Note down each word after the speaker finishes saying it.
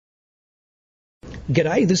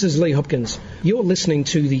G'day, this is Lee Hopkins. You're listening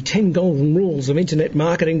to the 10 Golden Rules of Internet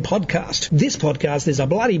Marketing podcast. This podcast is a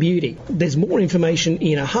bloody beauty. There's more information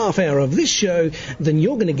in a half hour of this show than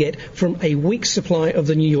you're going to get from a week's supply of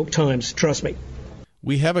the New York Times. Trust me.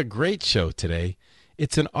 We have a great show today.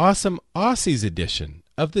 It's an awesome Aussies edition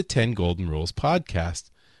of the 10 Golden Rules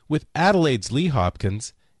podcast with Adelaide's Lee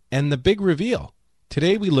Hopkins and the big reveal.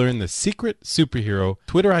 Today we learn the secret superhero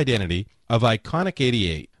Twitter identity of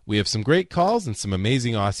Iconic88. We have some great calls and some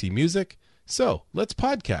amazing Aussie music. So let's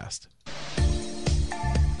podcast.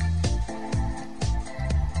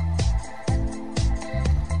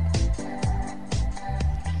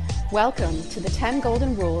 Welcome to the 10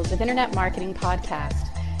 Golden Rules of Internet Marketing podcast,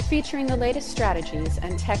 featuring the latest strategies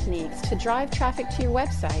and techniques to drive traffic to your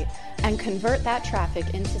website and convert that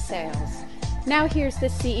traffic into sales. Now here's the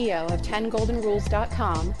CEO of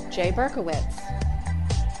 10goldenrules.com, Jay Berkowitz.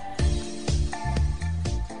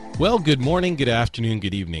 Well, good morning, good afternoon,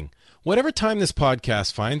 good evening. Whatever time this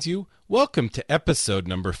podcast finds you, welcome to episode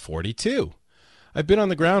number 42. I've been on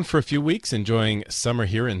the ground for a few weeks enjoying summer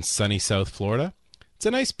here in sunny South Florida. It's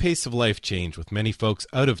a nice pace of life change with many folks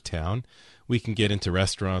out of town. We can get into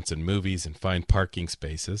restaurants and movies and find parking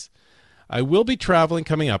spaces. I will be traveling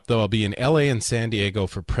coming up, though. I'll be in LA and San Diego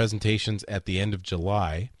for presentations at the end of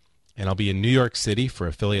July, and I'll be in New York City for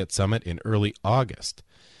Affiliate Summit in early August,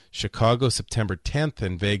 Chicago September 10th,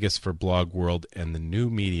 and Vegas for Blog World and the New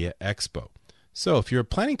Media Expo. So if you're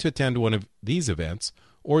planning to attend one of these events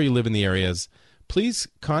or you live in the areas, please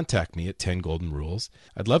contact me at 10 Golden Rules.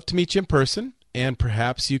 I'd love to meet you in person, and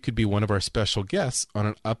perhaps you could be one of our special guests on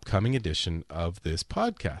an upcoming edition of this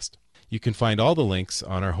podcast. You can find all the links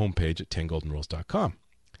on our homepage at 10goldenrules.com.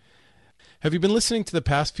 Have you been listening to the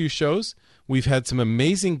past few shows? We've had some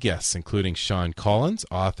amazing guests, including Sean Collins,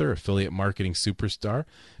 author, affiliate marketing superstar,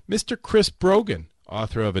 Mr. Chris Brogan,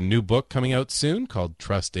 author of a new book coming out soon called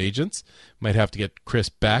Trust Agents. Might have to get Chris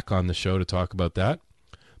back on the show to talk about that.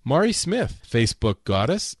 Mari Smith, Facebook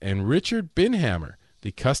goddess, and Richard Binhammer,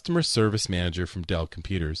 the customer service manager from Dell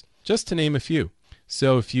Computers, just to name a few.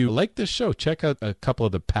 So if you like this show, check out a couple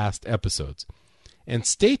of the past episodes. And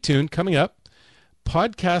stay tuned, coming up,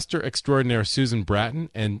 podcaster extraordinaire Susan Bratton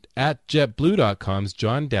and at JetBlue.com's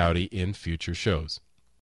John Dowdy in future shows.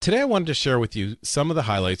 Today I wanted to share with you some of the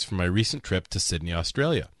highlights from my recent trip to Sydney,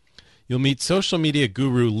 Australia. You'll meet social media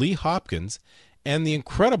guru Lee Hopkins and the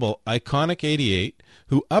incredible Iconic88,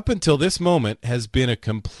 who up until this moment has been a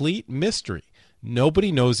complete mystery.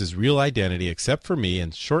 Nobody knows his real identity except for me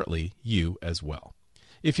and shortly you as well.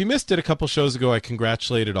 If you missed it a couple shows ago, I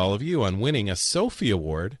congratulated all of you on winning a Sophie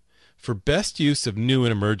Award for Best Use of New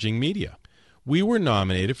and Emerging Media. We were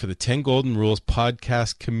nominated for the 10 Golden Rules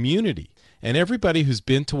podcast community, and everybody who's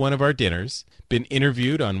been to one of our dinners, been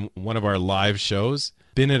interviewed on one of our live shows,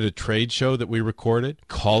 been at a trade show that we recorded,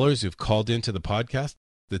 callers who've called into the podcast,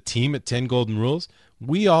 the team at 10 Golden Rules,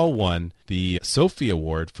 we all won the Sophie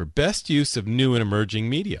Award for Best Use of New and Emerging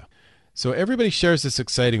Media. So everybody shares this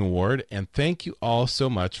exciting award, and thank you all so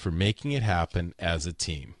much for making it happen as a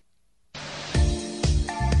team.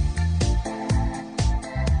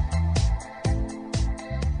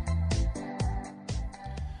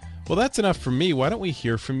 Well, that's enough from me. Why don't we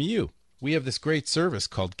hear from you? We have this great service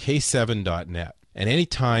called K7.net. And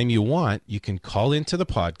anytime you want, you can call into the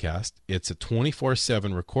podcast. It's a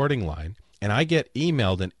 24/7 recording line, and I get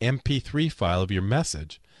emailed an MP3 file of your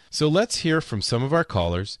message. So let's hear from some of our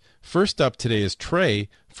callers. First up today is Trey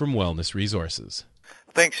from Wellness Resources.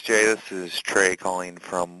 Thanks, Jay. This is Trey calling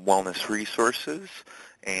from Wellness Resources,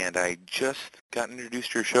 and I just got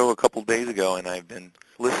introduced to your show a couple days ago, and I've been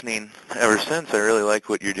listening ever since. I really like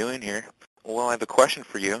what you're doing here. Well, I have a question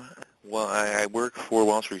for you. Well, I work for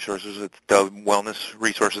Wellness Resources at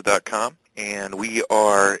wellnessresources.com, and we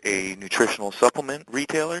are a nutritional supplement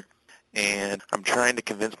retailer, and I'm trying to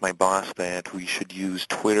convince my boss that we should use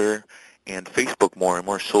Twitter and Facebook more and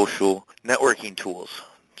more social networking tools.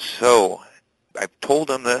 So I've told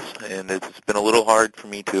him this, and it's been a little hard for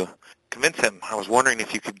me to convince him. I was wondering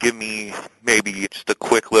if you could give me maybe just a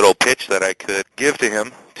quick little pitch that I could give to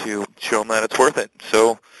him to show him that it's worth it.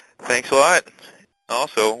 So thanks a lot.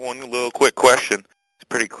 Also, one little quick question. It's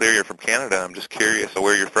pretty clear you're from Canada. I'm just curious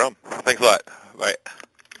where you're from. Thanks a lot. Bye.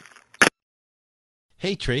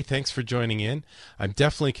 Hey, Trey, thanks for joining in. I'm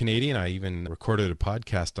definitely Canadian. I even recorded a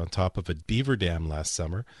podcast on top of a beaver dam last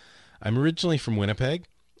summer. I'm originally from Winnipeg,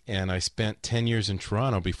 and I spent 10 years in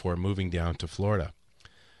Toronto before moving down to Florida.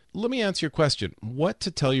 Let me answer your question. What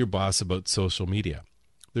to tell your boss about social media?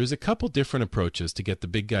 There's a couple different approaches to get the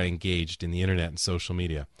big guy engaged in the internet and social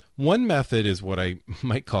media. One method is what I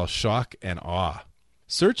might call shock and awe.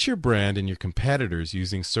 Search your brand and your competitors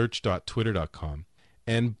using search.twitter.com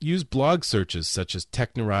and use blog searches such as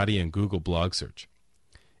Technorati and Google Blog Search.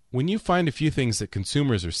 When you find a few things that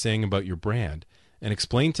consumers are saying about your brand and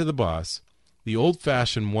explain to the boss, the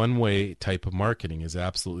old-fashioned one-way type of marketing is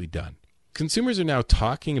absolutely done. Consumers are now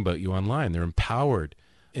talking about you online. They're empowered.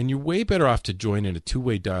 And you're way better off to join in a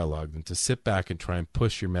two-way dialogue than to sit back and try and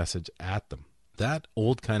push your message at them. That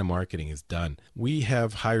old kind of marketing is done. We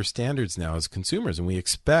have higher standards now as consumers, and we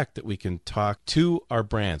expect that we can talk to our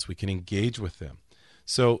brands. We can engage with them.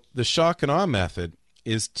 So the shock and awe method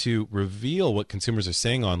is to reveal what consumers are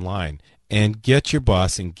saying online and get your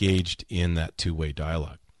boss engaged in that two-way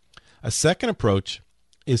dialogue. A second approach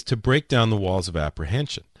is to break down the walls of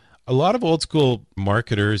apprehension. A lot of old school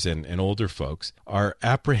marketers and older folks are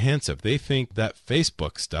apprehensive. They think that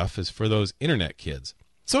Facebook stuff is for those internet kids.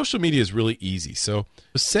 Social media is really easy. So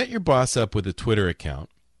set your boss up with a Twitter account.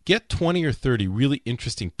 Get 20 or 30 really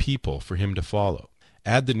interesting people for him to follow.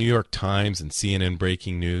 Add the New York Times and CNN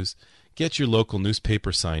breaking news. Get your local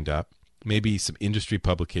newspaper signed up. Maybe some industry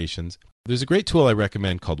publications. There's a great tool I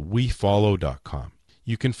recommend called wefollow.com.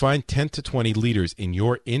 You can find 10 to 20 leaders in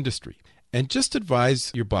your industry. And just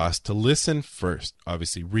advise your boss to listen first,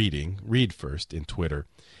 obviously read first in Twitter,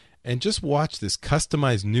 and just watch this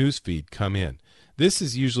customized news feed come in. This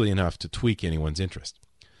is usually enough to tweak anyone's interest.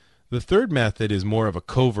 The third method is more of a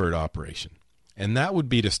covert operation, and that would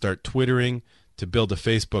be to start Twittering, to build a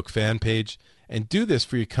Facebook fan page, and do this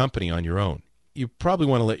for your company on your own. You probably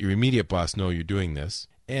want to let your immediate boss know you're doing this,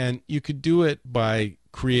 and you could do it by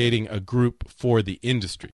creating a group for the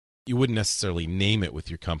industry. You wouldn't necessarily name it with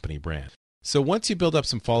your company brand. So once you build up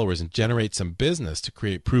some followers and generate some business to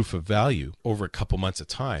create proof of value over a couple months of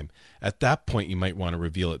time, at that point you might want to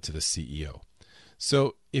reveal it to the CEO.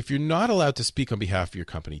 So if you're not allowed to speak on behalf of your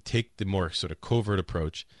company, take the more sort of covert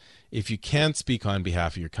approach. If you can speak on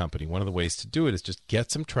behalf of your company, one of the ways to do it is just get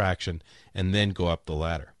some traction and then go up the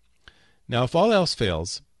ladder. Now, if all else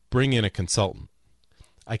fails, bring in a consultant.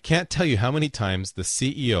 I can't tell you how many times the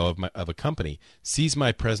CEO of a company sees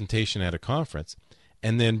my presentation at a conference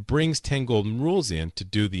and then brings 10 golden rules in to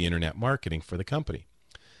do the internet marketing for the company.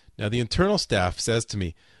 Now, the internal staff says to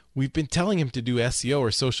me, we've been telling him to do SEO or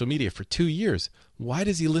social media for 2 years. Why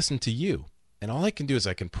does he listen to you? And all I can do is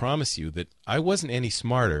I can promise you that I wasn't any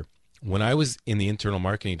smarter when I was in the internal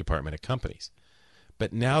marketing department at companies.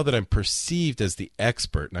 But now that I'm perceived as the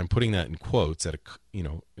expert, and I'm putting that in quotes at a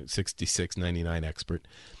 66.99 expert,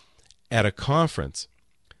 at a conference,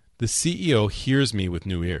 the CEO hears me with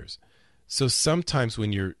new ears. So sometimes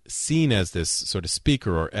when you're seen as this sort of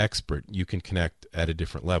speaker or expert, you can connect at a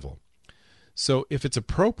different level. So if it's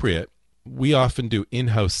appropriate, we often do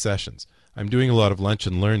in-house sessions. I'm doing a lot of lunch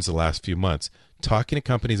and learns the last few months, talking to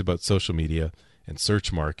companies about social media and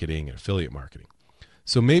search marketing and affiliate marketing.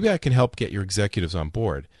 So maybe I can help get your executives on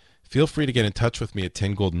board. Feel free to get in touch with me at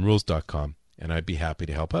 10goldenrules.com, and I'd be happy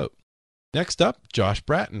to help out. Next up, Josh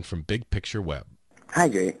Bratton from Big Picture Web. Hi,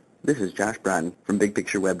 Jay. This is Josh Bratton from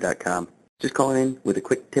BigPictureWeb.com. Just calling in with a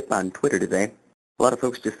quick tip on Twitter today. A lot of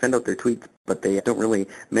folks just send out their tweets, but they don't really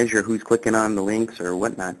measure who's clicking on the links or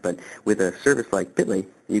whatnot. But with a service like Bitly,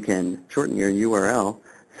 you can shorten your URL,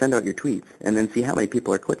 send out your tweets, and then see how many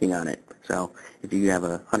people are clicking on it. So if you have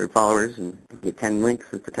 100 followers and get 10 links,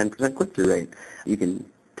 it's a 10% click-through rate. You can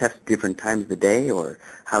test different times of the day or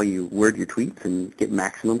how you word your tweets and get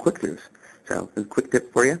maximum click-throughs. So it's a quick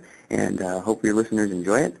tip for you, and hope your listeners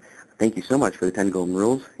enjoy it. Thank you so much for the 10 Golden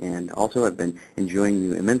Rules, and also I've been enjoying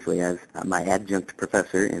you immensely as my adjunct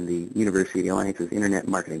professor in the University of the Alliance's Internet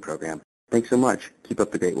Marketing Program. Thanks so much. Keep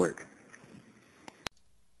up the great work.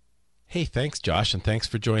 Hey, thanks, Josh, and thanks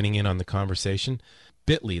for joining in on the conversation.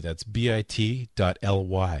 Bitly, that's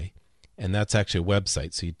bit.ly, and that's actually a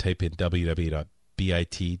website, so you type in www.bit.ly.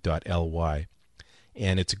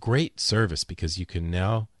 And it's a great service because you can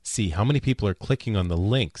now see how many people are clicking on the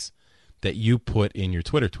links that you put in your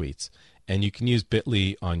Twitter tweets. And you can use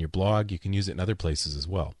Bitly on your blog. You can use it in other places as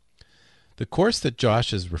well. The course that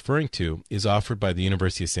Josh is referring to is offered by the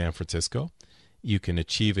University of San Francisco. You can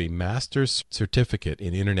achieve a master's certificate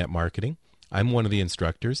in internet marketing. I'm one of the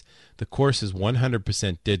instructors. The course is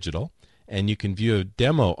 100% digital, and you can view a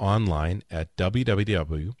demo online at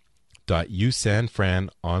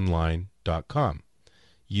www.usanfranonline.com.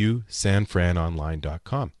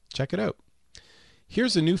 usanfranonline.com. Check it out.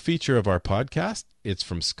 Here's a new feature of our podcast. It's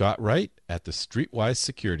from Scott Wright at the Streetwise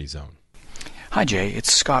Security Zone. Hi Jay,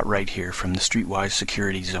 it's Scott Wright here from the Streetwise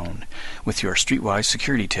Security Zone with your Streetwise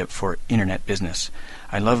security tip for internet business.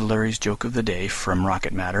 I love Larry's joke of the day from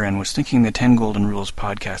Rocket Matter and was thinking the 10 Golden Rules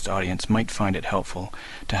podcast audience might find it helpful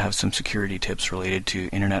to have some security tips related to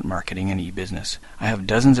internet marketing and e-business. I have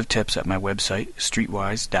dozens of tips at my website,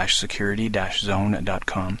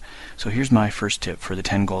 streetwise-security-zone.com. So here's my first tip for the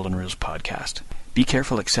 10 Golden Rules podcast. Be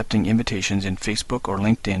careful accepting invitations in Facebook or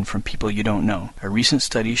LinkedIn from people you don't know. A recent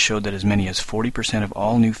study showed that as many as 40% of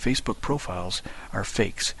all new Facebook profiles are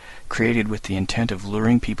fakes, created with the intent of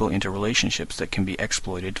luring people into relationships that can be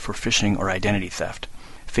exploited for phishing or identity theft.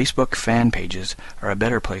 Facebook fan pages are a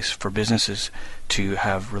better place for businesses to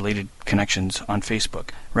have related connections on Facebook,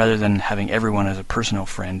 rather than having everyone as a personal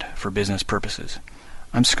friend for business purposes.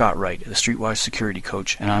 I'm Scott Wright, the Streetwise Security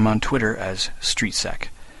Coach, and I'm on Twitter as StreetSec.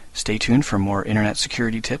 Stay tuned for more internet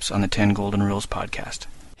security tips on the 10 Golden Rules podcast.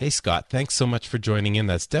 Hey, Scott, thanks so much for joining in.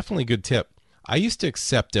 That's definitely a good tip. I used to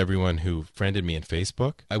accept everyone who friended me in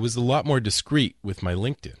Facebook. I was a lot more discreet with my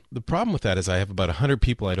LinkedIn. The problem with that is I have about 100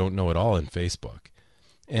 people I don't know at all in Facebook.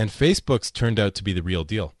 And Facebook's turned out to be the real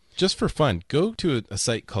deal. Just for fun, go to a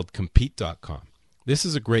site called compete.com. This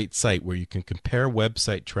is a great site where you can compare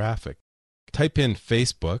website traffic. Type in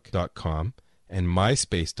facebook.com and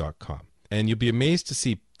myspace.com. And you'll be amazed to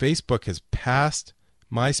see Facebook has passed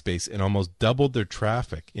MySpace and almost doubled their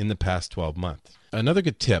traffic in the past 12 months. Another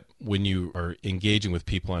good tip when you are engaging with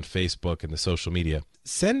people on Facebook and the social media,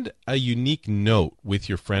 send a unique note with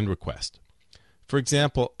your friend request. For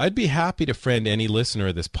example, I'd be happy to friend any listener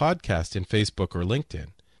of this podcast in Facebook or LinkedIn.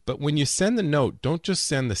 But when you send the note, don't just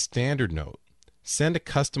send the standard note. Send a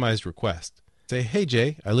customized request. Say, hey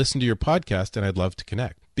Jay, I listened to your podcast and I'd love to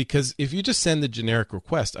connect. Because if you just send the generic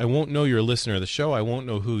request, I won't know you're a listener of the show, I won't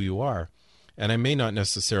know who you are, and I may not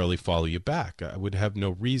necessarily follow you back. I would have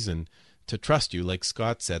no reason to trust you. Like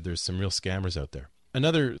Scott said, there's some real scammers out there.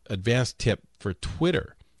 Another advanced tip for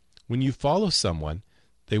Twitter, when you follow someone,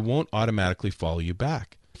 they won't automatically follow you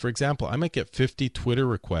back. For example, I might get 50 Twitter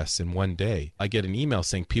requests in one day. I get an email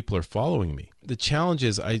saying people are following me. The challenge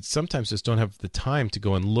is I sometimes just don't have the time to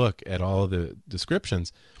go and look at all of the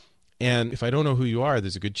descriptions. And if I don't know who you are,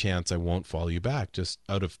 there's a good chance I won't follow you back just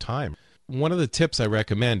out of time. One of the tips I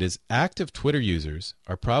recommend is active Twitter users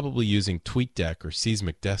are probably using TweetDeck or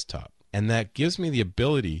Seismic Desktop. And that gives me the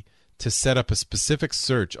ability to set up a specific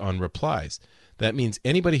search on replies. That means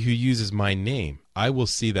anybody who uses my name, I will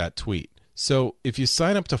see that tweet. So if you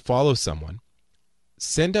sign up to follow someone,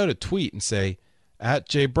 send out a tweet and say,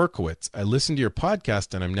 @JBerkowitz, I listened to your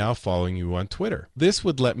podcast and I'm now following you on Twitter. This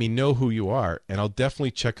would let me know who you are, and I'll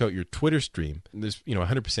definitely check out your Twitter stream. There's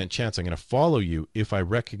 100% chance I'm going to follow you if I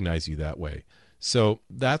recognize you that way. So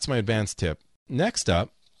that's my advanced tip. Next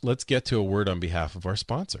up, let's get to a word on behalf of our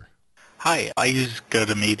sponsor. Hi, I use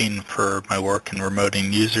GoToMeeting for my work in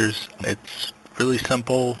remoting users. It's really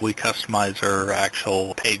simple. We customize our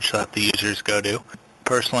actual page that the users go to.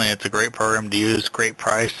 Personally, it's a great program to use, great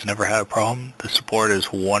price, never had a problem. The support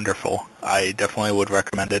is wonderful. I definitely would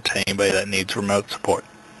recommend it to anybody that needs remote support.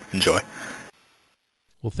 Enjoy.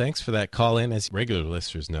 Well, thanks for that call in. As regular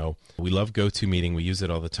listeners know, we love GoToMeeting. We use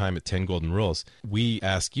it all the time at 10 Golden Rules. We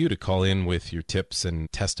ask you to call in with your tips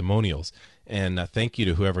and testimonials. And thank you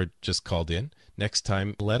to whoever just called in. Next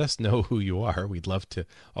time, let us know who you are. We'd love to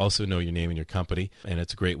also know your name and your company, and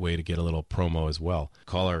it's a great way to get a little promo as well.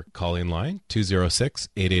 Call our call-in line,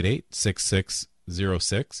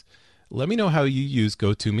 206-888-6606. Let me know how you use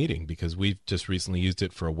GoToMeeting, because we've just recently used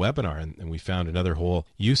it for a webinar, and we found another whole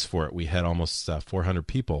use for it. We had almost 400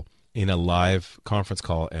 people in a live conference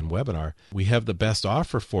call and webinar. We have the best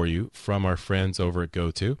offer for you from our friends over at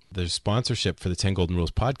GoTo. The sponsorship for the 10 Golden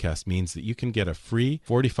Rules podcast means that you can get a free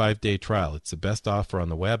 45-day trial. It's the best offer on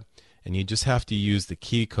the web, and you just have to use the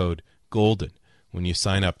key code GOLDEN. When you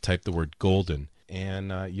sign up, type the word GOLDEN,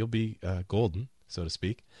 and you'll be golden, so to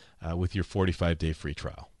speak, with your 45-day free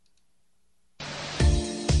trial.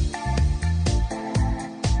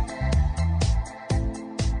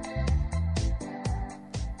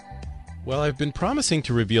 Well, I've been promising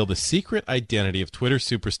to reveal the secret identity of Twitter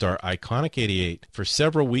superstar Iconic88 for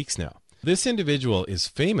several weeks now. This individual is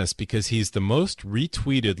famous because he's the most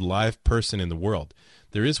retweeted live person in the world.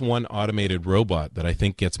 There is one automated robot that I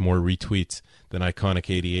think gets more retweets than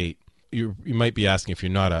Iconic88. You might be asking, if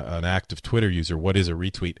you're not an active Twitter user, what is a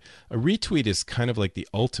retweet? A retweet is kind of like the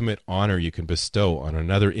ultimate honor you can bestow on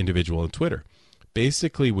another individual on Twitter.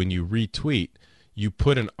 Basically, when you retweet, you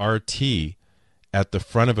put an RT at the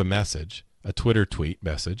front of a message, a Twitter tweet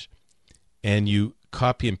message, and you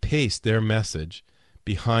copy and paste their message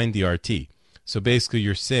behind the RT. So basically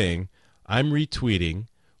you're saying, I'm retweeting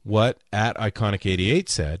what @Iconic88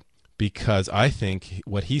 said because I think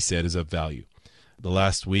what he said is of value. The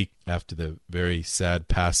last week, after the very sad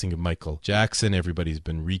passing of Michael Jackson, everybody's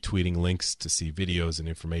been retweeting links to see videos and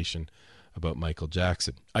information about Michael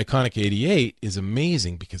Jackson. Iconic88 is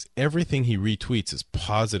amazing because everything he retweets is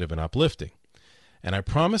positive and uplifting. And I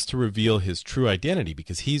promised to reveal his true identity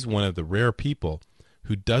because he's one of the rare people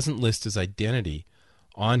who doesn't list his identity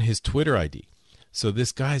on his Twitter ID. So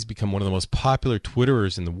this guy's become one of the most popular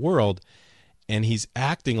Twitterers in the world, and he's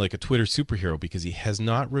acting like a Twitter superhero because he has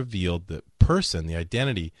not revealed the person, the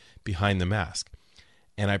identity behind the mask.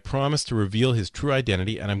 And I promised to reveal his true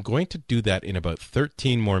identity, and I'm going to do that in about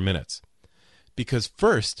 13 more minutes. Because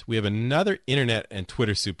first, we have another internet and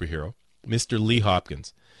Twitter superhero, Mr. Lee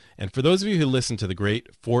Hopkins. And for those of you who listen to the great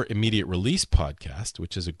For Immediate Release podcast,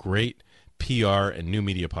 which is a great PR and new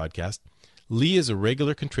media podcast, Lee is a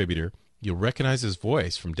regular contributor. You'll recognize his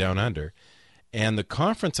voice from Down Under. And the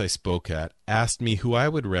conference I spoke at asked me who I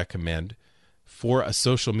would recommend for a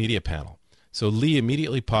social media panel. So Lee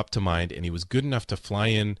immediately popped to mind, and he was good enough to fly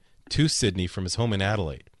in to Sydney from his home in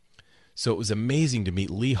Adelaide. So it was amazing to meet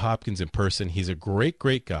Lee Hopkins in person. He's a great,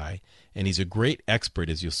 great guy, and he's a great expert,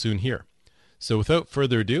 as you'll soon hear. So without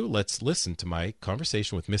further ado, let's listen to my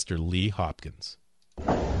conversation with Mr. Lee Hopkins.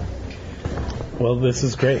 Well, this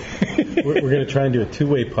is great. We're going to try and do a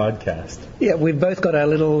two-way podcast. Yeah, we've both got our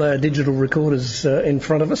little digital recorders in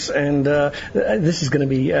front of us, and this is going to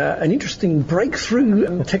be an interesting breakthrough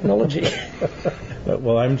in technology.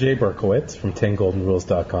 Well, I'm Jay Berkowitz from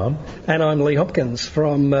 10goldenrules.com. And I'm Lee Hopkins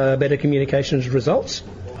from Better Communications Results.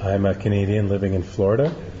 I'm a Canadian living in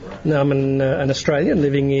Florida. Now I'm an Australian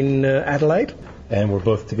living in Adelaide. And we're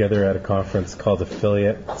both together at a conference called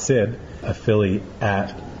Affiliate SID,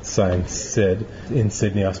 @SID, in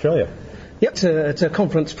Sydney, Australia. Yep, it's a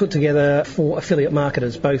conference put together for affiliate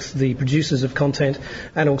marketers, both the producers of content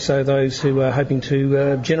and also those who are hoping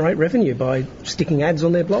to generate revenue by sticking ads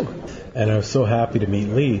on their blog. And I was so happy to meet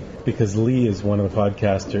Lee because Lee is one of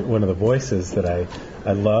the voices that I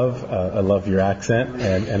love. I love your accent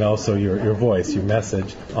and also your voice, your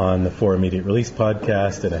message on the For Immediate Release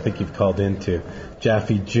podcast. And I think you've called into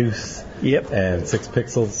Jaffe Juice. Yep. And 6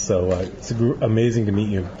 Pixels. So it's amazing to meet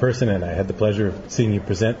you in person, and I had the pleasure of seeing you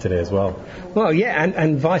present today as well. Well, yeah,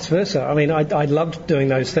 and vice versa. I mean, I loved doing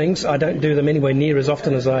those things. I don't do them anywhere near as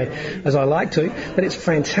often as I like to, but it's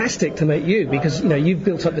fantastic to meet you because you've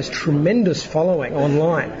built up this tremendous following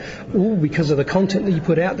online, all because of the content that you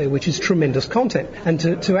put out there, which is tremendous content. And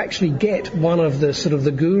to actually get one of the sort of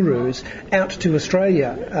the gurus out to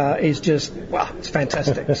Australia is just it's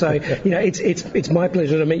fantastic. So it's my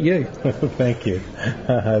pleasure to meet you. Thank you.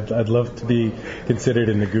 I'd love to be considered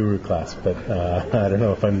in the guru class, but I don't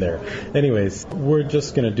know if I'm there. Anyways, we're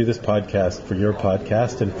just going to do this podcast for your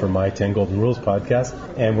podcast and for my 10 Golden Rules podcast,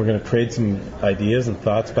 and we're going to trade some ideas and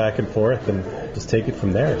thoughts back and forth and just take it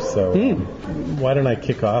from there. So why don't I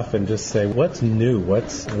kick off and just say what's new,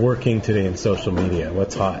 what's working today in social media,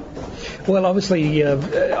 what's hot? Well, obviously,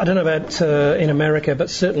 I don't know about in America, but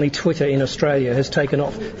certainly Twitter in Australia has taken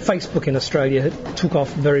off. Facebook in Australia took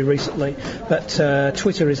off very recently. But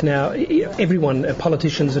Twitter is now, everyone,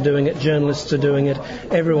 politicians are doing it, journalists are doing it,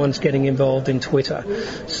 everyone's getting involved in Twitter.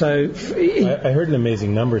 So I heard an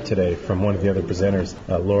amazing number today from one of the other presenters,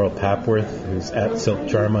 Laurel Papworth, who's at Silk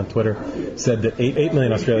Charm on Twitter, said that 8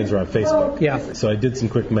 million Australians are on Facebook. Yeah. So I did some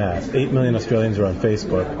quick math. 8 million Australians are on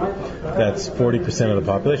Facebook. That's 40% of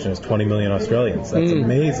the population. It's 20 million Australians. That's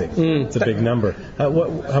amazing. It's a big number.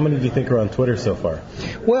 How many do you think are on Twitter so far?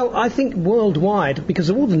 Well, I think worldwide, because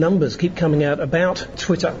of all the numbers keep coming out about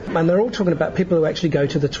Twitter, and they're all talking about people who actually go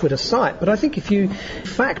to the Twitter site. But I think if you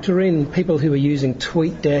factor in people who are using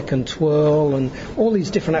TweetDeck and Twirl and all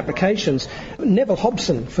these different applications, Neville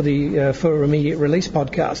Hobson for the For Immediate Release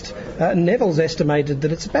podcast, Neville's estimated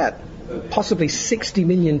that it's about possibly 60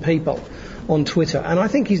 million people on Twitter, and I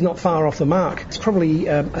think he's not far off the mark. It's probably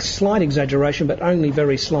a slight exaggeration, but only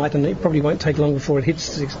very slight, and it probably won't take long before it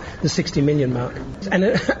hits the 60 million mark. And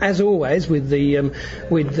as always with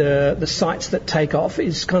the sites that take off,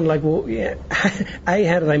 it's kind of like, well, yeah, A,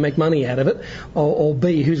 how do they make money out of it, or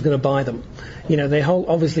B, who's going to buy them? They're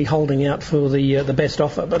obviously holding out for the best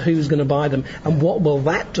offer, but who's going to buy them, and what will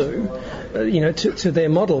that do, to their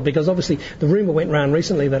model? Because obviously the rumour went round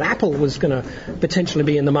recently that Apple was going to potentially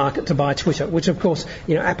be in the market to buy Twitter, which of course,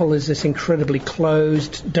 Apple is this incredibly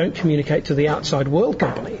closed, don't communicate to the outside world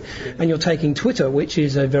company, and you're taking Twitter, which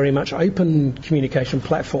is a very much open communication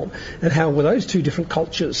platform, and how will those two different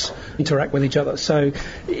cultures interact with each other? So,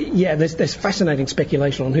 yeah, there's fascinating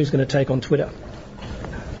speculation on who's going to take on Twitter.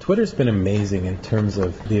 Twitter's been amazing in terms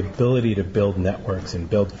of the ability to build networks and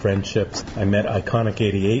build friendships. I met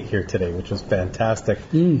Iconic88 here today, which was fantastic.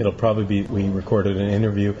 It'll probably be, we recorded an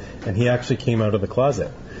interview, and he actually came out of the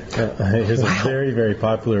closet. He's a very, very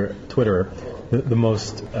popular Twitterer, the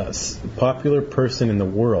most popular person in the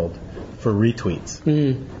world for retweets.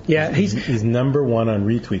 Yeah, he's number one on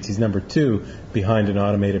retweets. He's number two behind an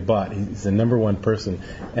automated bot. He's the number one person,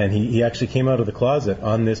 and he actually came out of the closet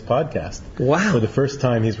on this podcast. Wow! For the first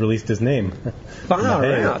time, he's released his name. Far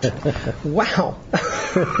out! Wow!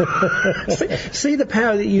 see the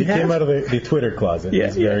power that you have. He came out of the Twitter closet. Yeah,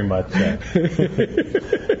 he's very much a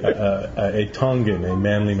Tongan, a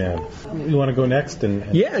manly man. You want to go next?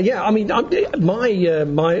 Yeah. I mean,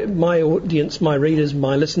 my audience, my readers,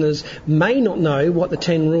 my listeners may not know what the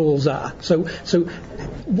 10 rules are. So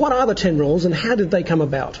what are the 10 rules, and how did they come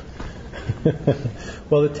about?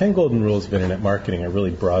 Well, the 10 golden rules of internet marketing are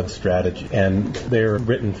really broad strategy, and they were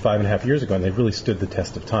written 5.5 years ago, and they've really stood the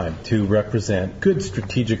test of time to represent good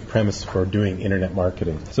strategic premise for doing internet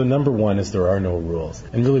marketing. So number one is there are no rules,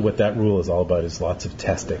 and really what that rule is all about is lots of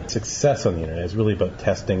testing. Success on the internet is really about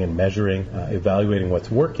testing and measuring, evaluating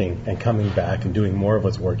what's working, and coming back and doing more of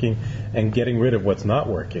what's working, and getting rid of what's not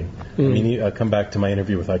working. I mean, come back to my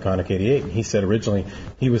interview with Iconic88, and he said originally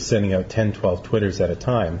he was sending out 10, 12 Twitters at a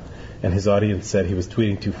time, and his audience said he was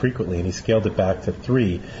tweeting too frequently, and he scaled it back to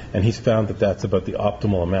 3, and he's found that that's about the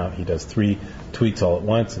optimal amount. He does 3 tweets all at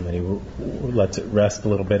once, and then he lets it rest a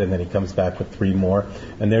little bit, and then he comes back with 3 more.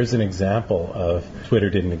 And there's an example of Twitter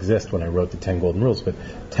didn't exist when I wrote the 10 golden rules, but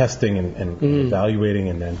testing and evaluating,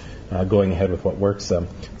 and then going ahead with what works. Some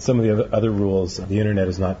of the other rules, the internet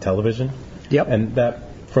is not television. Yep. And that,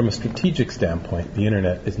 from a strategic standpoint, the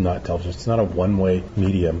internet is not television. It's not a one-way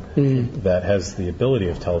medium that has the ability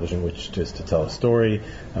of television, which is to tell a story,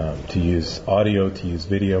 to use audio, to use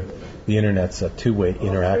video. The internet's a two-way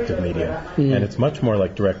interactive medium, and it's much more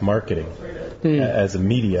like direct marketing as a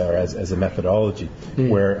media or as a methodology,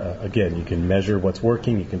 where, again, you can measure what's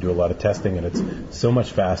working, you can do a lot of testing, and it's so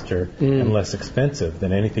much faster and less expensive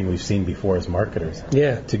than anything we've seen before as marketers.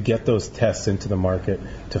 Yeah. To get those tests into the market,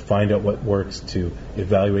 to find out what works, to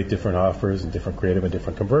evaluate different offers and different creative and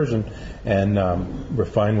different conversion, and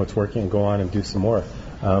refine what's working and go on and do some more.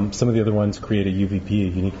 Some of the other ones create a UVP,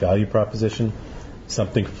 a unique value proposition,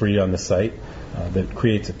 something free on the site that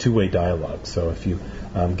creates a two-way dialogue. So if you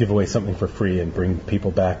give away something for free and bring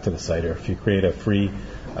people back to the site, or if you create a free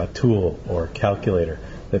tool or calculator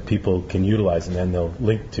that people can utilize and then they'll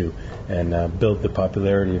link to and build the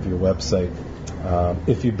popularity of your website.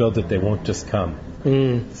 If you build it, they won't just come.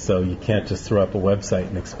 So you can't just throw up a website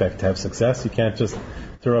and expect to have success. You can't just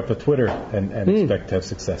throw up a Twitter and expect to have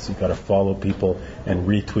success. You've got to follow people and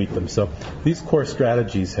retweet them. So these core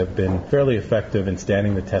strategies have been fairly effective in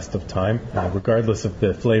standing the test of time, regardless of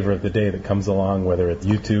the flavor of the day that comes along, whether it's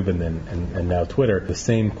YouTube and now Twitter. The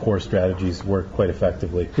same core strategies work quite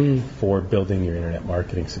effectively for building your internet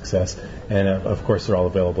marketing success. And of course, they're all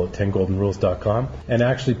available at 10goldenrules.com. And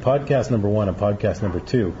actually, podcast number 1 and podcast number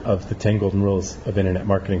 2 of the 10 Golden Rules of Internet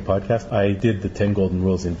Marketing podcast, I did the 10 Golden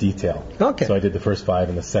Rules in detail. Okay. So I did the first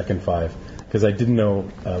 5 and the second 5, because I didn't know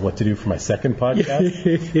what to do for my second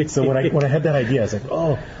podcast. So when I had that idea, I was like,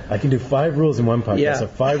 oh, I can do 5 rules in one podcast, so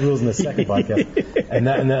 5 rules in the second podcast, and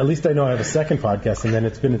at least I know I have a second podcast. And then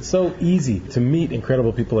it's so easy to meet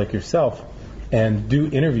incredible people like yourself and do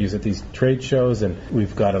interviews at these trade shows. And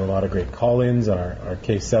we've got a lot of great call-ins on our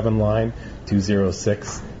K7 line,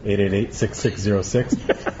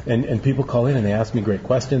 206-888-6606. And people call in and they ask me great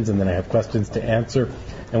questions, and then I have questions to answer.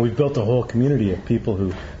 And we've built a whole community of people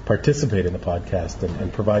who participate in the podcast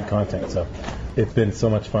and provide content. So it's been so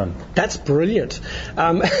much fun. That's brilliant.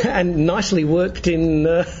 And nicely worked in...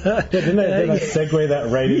 Didn't I segue that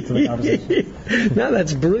right into the conversation? No,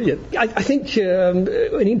 that's brilliant. I think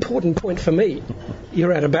an important point for me,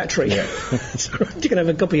 you're out of battery. Yeah. So you can have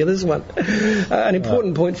a copy of this one. An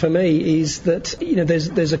important point for me is that,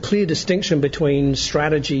 there's a clear distinction between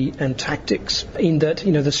strategy and tactics, in that,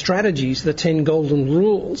 the strategies, the 10 golden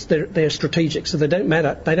rules, they're strategic, so they don't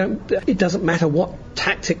matter. It doesn't matter what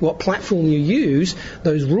tactic, what platform you use,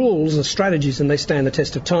 those rules are strategies and they stand the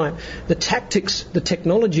test of time. The tactics, the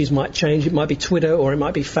technologies might change. It might be Twitter or it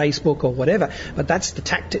might be Facebook or whatever, but that's the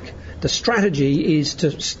tactic. The strategy is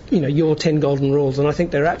to, your 10 golden rules, and I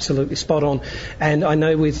think they're absolutely spot on. And I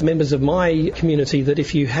know with members of my community that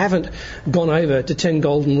if you haven't gone over to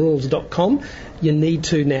 10goldenrules.com, you need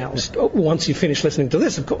to now, once you finish listening to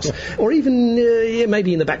this, of course, or even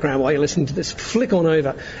maybe in the background while you're listening to this, flick on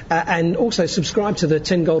over and also subscribe to the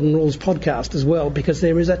 10 Golden Rules podcast as well, because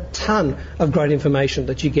there is a ton of great information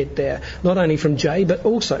that you get there, not only from Jay, but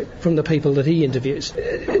also from the people that he interviews.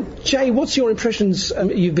 Jay, what's your impressions?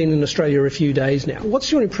 You've been in Australia a few days now.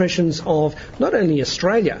 What's your impressions of not only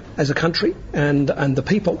Australia as a country and the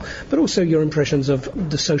people, but also your impressions of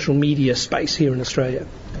the social media space here in Australia?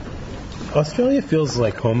 Australia feels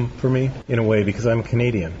like home for me in a way because I'm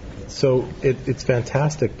Canadian. So it's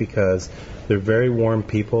fantastic because they're very warm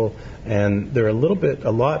people, and they're a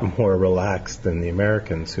lot more relaxed than the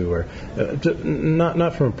Americans, who are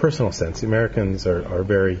not from a personal sense. The Americans are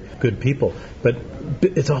very good people, but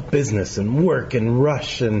it's all business and work and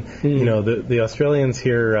rush, and the Australians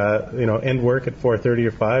here end work at 4:30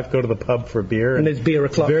 or 5, go to the pub for beer, and there's beer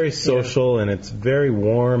o'clock. It's very social, and it's very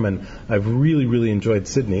warm, and I've really enjoyed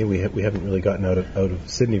Sydney. We haven't really gotten out of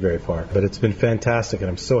Sydney very far, but it's been fantastic, and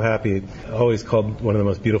I'm so happy. Always called one of the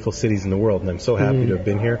most beautiful cities in the world, and I'm so happy to have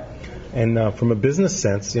been here. And from a business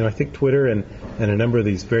sense, I think Twitter and a number of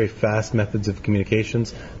these very fast methods of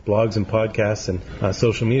communications, blogs and podcasts and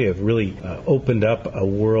social media have really opened up a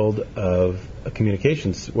world of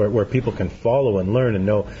communications where people can follow and learn and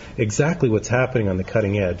know exactly what's happening on the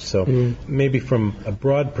cutting edge. So maybe from a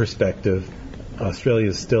broad perspective, Australia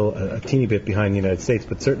is still a teeny bit behind the United States,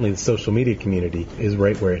 but certainly the social media community is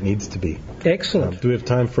right where it needs to be. Excellent. Do we have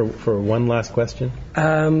time for one last question?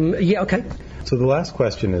 Yeah, okay. So the last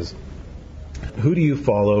question is, who do you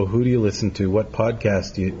follow? Who do you listen to? What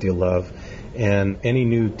podcast do you love? And any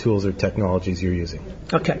new tools or technologies you're using?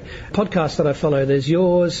 Okay. Podcasts that I follow, there's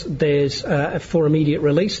yours, there's For Immediate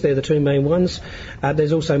Release, they're the two main ones.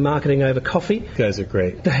 There's also Marketing Over Coffee. You guys are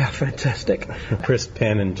great. They are fantastic. Chris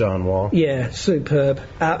Penn and John Wall. Yeah, superb.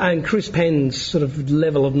 And Chris Penn's sort of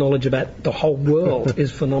level of knowledge about the whole world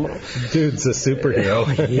is phenomenal. Dude's a superhero.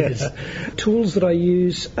 He is. Tools that I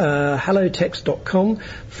use, hellotext.com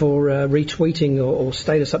for retweeting or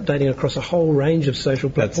status updating across a whole range of social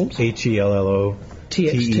platforms. That's HELLO.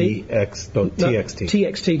 TXT.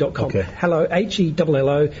 TXT.com. Okay. Hello,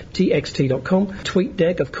 HELLO, TXT.com.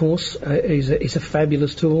 TweetDeck, of course, is a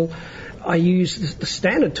fabulous tool. I use the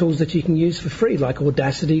standard tools that you can use for free, like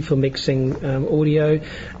Audacity for mixing audio,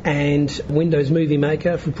 and Windows Movie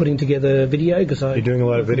Maker for putting together video. You're doing a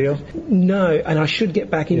lot of video? No, and I should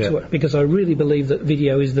get back into it, because I really believe that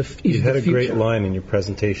video is the future. You had a great line in your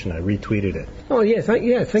presentation. I retweeted it. Oh, yeah, thank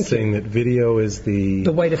you. Saying that video is the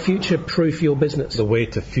way to future-proof your business. The way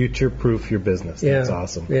to future-proof your business. Yeah. That's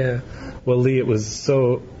awesome. Yeah. Well, Lee, it was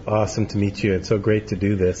so awesome to meet you. It's so great to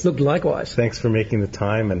do this. Look, likewise. Thanks for making the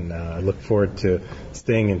time, and I look forward to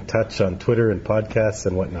staying in touch on Twitter and podcasts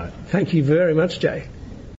and whatnot. Thank you very much, Jay.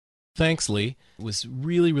 Thanks, Lee. It was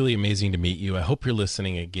really amazing to meet you. I hope you're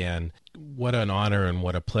listening again. What an honor and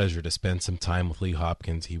what a pleasure to spend some time with Lee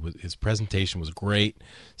Hopkins. His presentation was great.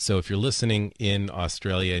 So if you're listening in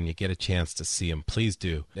Australia and you get a chance to see him, please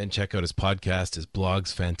do. And check out his podcast. His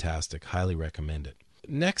blog's fantastic. Highly recommend it.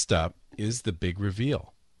 Next up is the big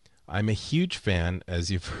reveal. I'm a huge fan,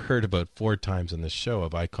 as you've heard about 4 times on this show,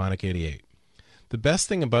 of Iconic88. The best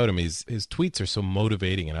thing about him is his tweets are so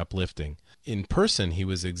motivating and uplifting. In person, he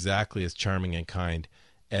was exactly as charming and kind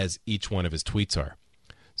as each one of his tweets are.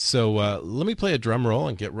 So let me play a drum roll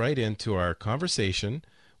and get right into our conversation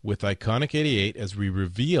with Iconic88 as we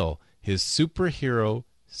reveal his superhero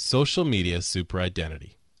social media super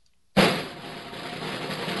identity.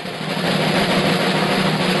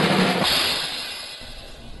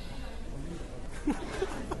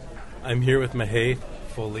 I'm here with Mahey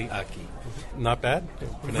Foliaki. Not bad?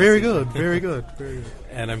 Very good, very good, very good.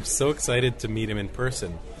 And I'm so excited to meet him in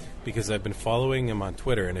person because I've been following him on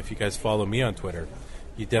Twitter, and if you guys follow me on Twitter,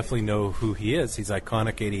 you definitely know who he is. He's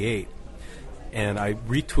Iconic88. And I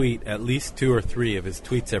retweet at least 2 or 3 of his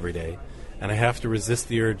tweets every day, and I have to resist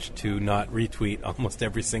the urge to not retweet almost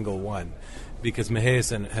every single one because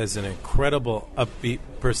Mahey has an incredible upbeat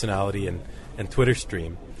personality and Twitter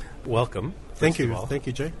stream. Welcome. Thank you. Thank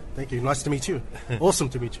you, Jay. Thank you. Nice to meet you. Awesome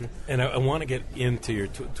to meet you. And I want to get into your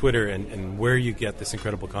Twitter and where you get this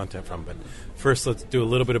incredible content from. But first, let's do a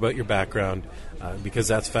little bit about your background because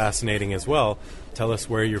that's fascinating as well. Tell us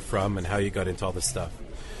where you're from and how you got into all this stuff.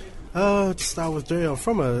 To start with, Jay, I'm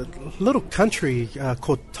from a little country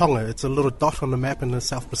called Tonga. It's a little dot on the map in the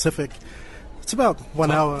South Pacific. It's about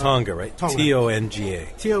 1 hour. Tonga, right? Tonga. T-O-N-G-A.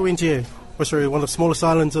 T-O-N-G-A. We're one of the smallest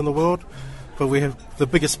islands in the world. But we have the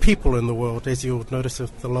biggest people in the world, as you'll notice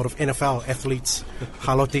with a lot of NFL athletes,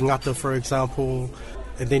 Haloti Ngata, for example.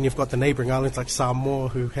 And then you've got the neighbouring islands like Samoa,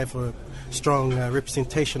 who have a strong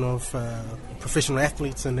representation of professional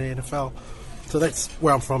athletes in the NFL. So that's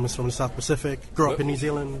where I'm from, is from the South Pacific. Grew up in New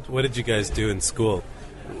Zealand. What did you guys do in school?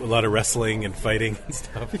 A lot of wrestling and fighting and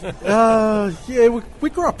stuff. Yeah, we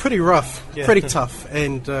grew up pretty rough, pretty tough,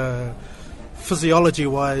 and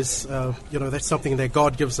physiology-wise, that's something that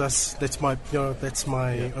God gives us. That's my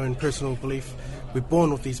own personal belief. We're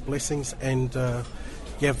born with these blessings, and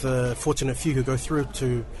you have the fortunate few who go through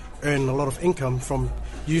to earn a lot of income from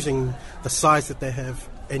using the size that they have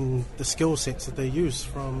and the skill sets that they use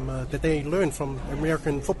from that they learn from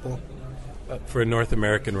American football. For a North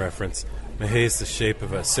American reference, Mahé is the shape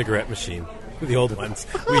of a cigarette machine. The old ones.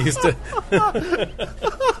 We used to...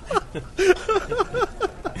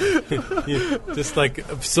 just like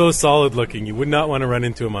so solid looking, you would not want to run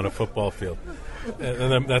into him on a football field.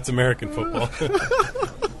 And that's American football.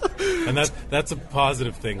 And that's a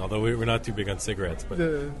positive thing, although we're not too big on cigarettes. But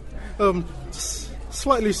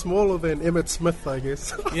slightly smaller than Emmett Smith, I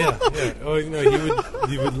guess. Yeah. Oh,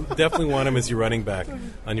 you would definitely want him as your running back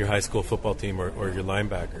on your high school football team or your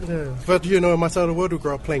linebacker. Yeah. But in my side of the world, we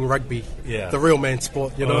grew up playing rugby. Yeah. The real man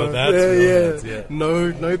sport. That's real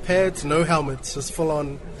man's, No pads, no helmets, just full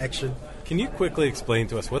on action. Can you quickly explain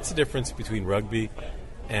to us what's the difference between rugby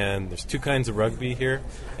and there's two kinds of rugby here,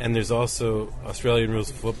 and there's also Australian rules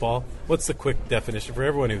of football? What's the quick definition for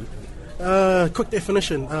everyone who... Quick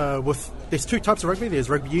definition, there's two types of rugby. There's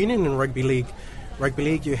rugby union and rugby league. Rugby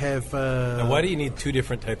league, you have... Now, why do you need two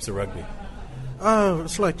different types of rugby?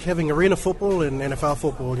 It's like having arena football and NFL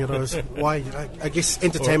football, why, I guess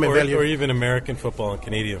entertainment value. Or even American football and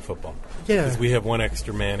Canadian football. Yeah. Because we have one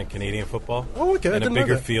extra man in Canadian football. Oh, okay, and a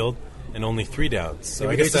bigger field and only 3 downs. So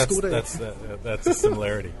I guess that's a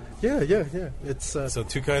similarity. Yeah. It's so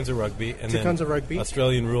two kinds of rugby, and two kinds of rugby.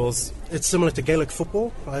 Australian rules. It's similar to Gaelic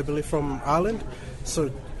football, I believe, from Ireland.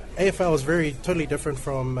 So AFL is totally different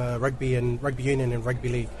from rugby and rugby union and rugby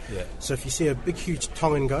league. Yeah. So if you see a big, huge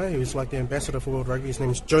Tongan guy who's like the ambassador for World Rugby, his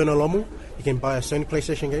name is Jonah Lomu. You can buy a Sony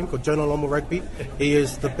PlayStation game called Jonah Lomu Rugby. He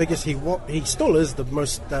is the biggest. He still is the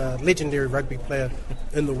most legendary rugby player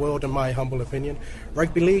in the world, in my humble opinion.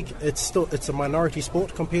 Rugby league, it's a minority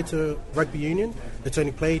sport compared to rugby union. It's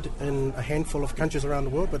only played in a handful of countries around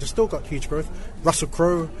the world, but it's still got huge growth. Russell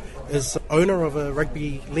Crowe is owner of a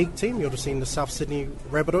rugby league team. You'll have seen the South Sydney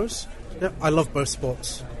Rabbitohs. Yeah, I love both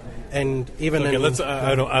sports, and even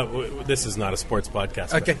this is not a sports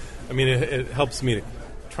podcast. Okay, but, I mean it helps me to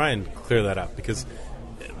try and clear that up because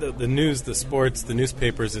the news, the sports, the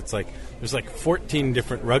newspapers. It's like there's like 14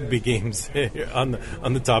 different rugby games on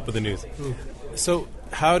the top of the news. So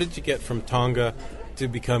how did you get from Tonga to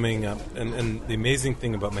becoming and the amazing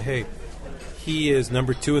thing about Mahé, he is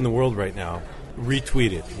number 2 in the world right now.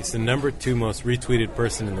 Retweeted. He's the number 2 most retweeted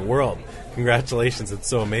person in the world. Congratulations, it's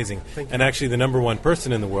so amazing. And actually the number 1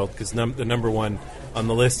 person in the world, because the number 1 on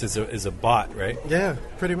the list is a bot, right? Yeah,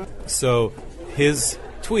 pretty much. So his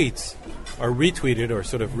tweets are retweeted or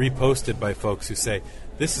sort of reposted by folks who say,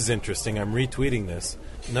 this is interesting, I'm retweeting this.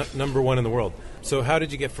 Number 1 in the world. So how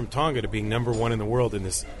did you get from Tonga to being number 1 in the world in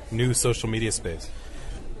this new social media space?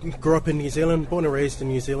 Grew up in New Zealand, born and raised in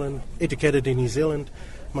New Zealand, educated in New Zealand.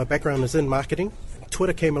 My background is in marketing.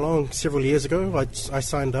 Twitter came along several years ago. I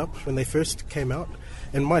signed up when they first came out,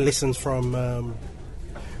 and my lessons from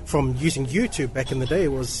using YouTube back in the day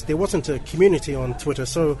was there wasn't a community on Twitter,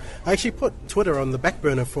 so I actually put Twitter on the back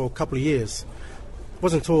burner for a couple of years. It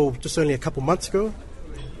wasn't until just only a couple months ago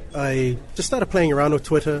I just started playing around with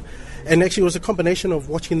Twitter, and actually it was a combination of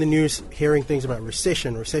watching the news, hearing things about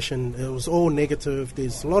recession. It was all negative.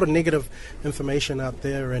 There's a lot of negative information out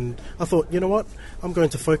there, and I thought, you know what, I'm going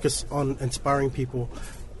to focus on inspiring people.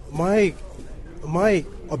 My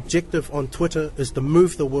objective on Twitter is to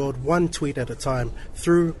move the world one tweet at a time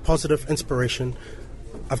through positive inspiration.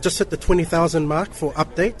 I've just hit the 20,000 mark for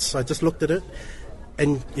updates. I just looked at it,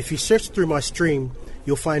 and if you search through my stream,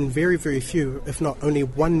 you'll find very, very few, if not only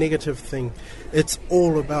one negative thing. It's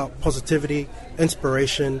all about positivity,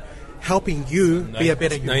 inspiration, helping you be a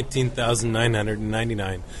better you.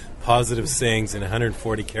 19,999 positive sayings in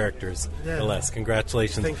 140 characters or less.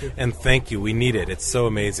 Congratulations. Thank you. And thank you. We need it. It's so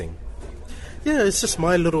amazing. Yeah, it's just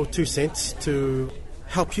my little 2 cents to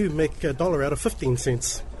help you make $1 out of 15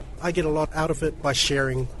 cents. I get a lot out of it by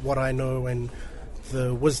sharing what I know and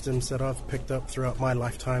the wisdoms that I've picked up throughout my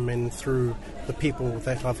lifetime and through the people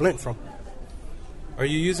that I've learnt from. Are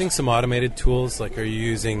you using some automated tools? Like, are you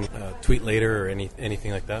using Tweet Later or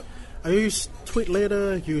anything like that? I use Tweet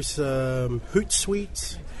Later, use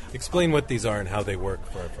Hootsuite. Explain what these are and how they work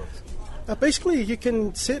for our folks. Basically, you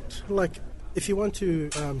can set, like, if you want to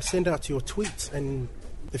send out your tweets, and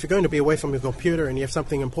if you're going to be away from your computer and you have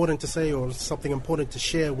something important to say or something important to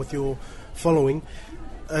share with your following,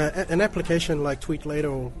 an application like Tweet Later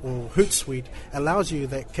or Hootsuite allows you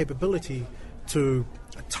that capability to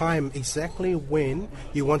time exactly when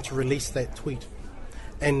you want to release that tweet.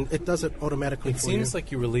 And it does it automatically for you. It seems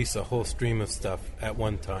like you release a whole stream of stuff at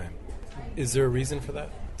one time. Is there a reason for that?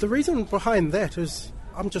 The reason behind that is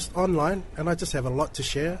I'm just online and I just have a lot to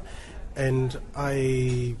share. And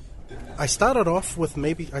I started off with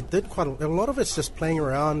I did quite a lot of it's just playing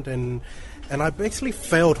around, and I basically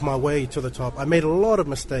failed my way to the top. I made a lot of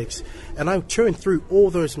mistakes, and I churned through all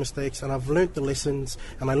those mistakes, and I've learnt the lessons,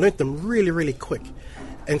 and I learnt them really, really quick.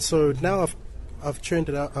 And so now I've churned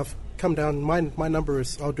it out. I've come down. My number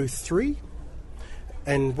is I'll do 3,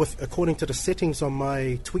 and according to the settings on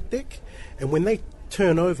my TweetDeck, and when they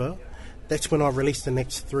turn over, that's when I'll release the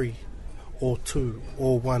next 3, or 2,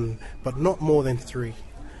 or 1, but not more than 3.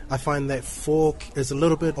 I find that 4 is a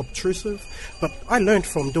little bit obtrusive, but I learned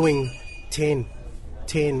from doing 10,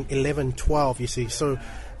 11, 12, you see. So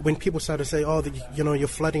when people start to say, you're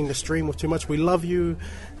flooding the stream with too much, we love you,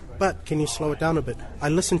 but can you slow it down a bit? I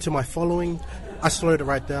listened to my following, I slowed it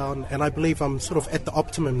right down, and I believe I'm sort of at the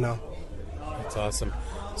optimum now. That's awesome.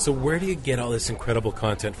 So where do you get all this incredible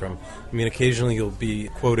content from? I mean, occasionally you'll be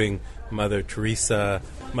quoting Mother Teresa.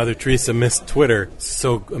 Mother Teresa missed Twitter. It's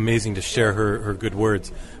so amazing to share her good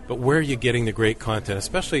words. But where are you getting the great content?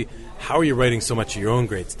 Especially, how are you writing so much of your own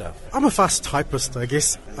great stuff? I'm a fast typist, I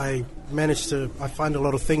guess. I find a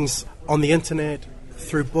lot of things on the internet,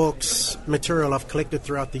 through books, material I've collected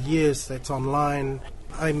throughout the years that's online.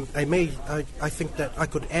 I think that I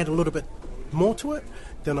could add a little bit more to it,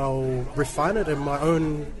 then I'll refine it in my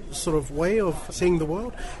own sort of way of seeing the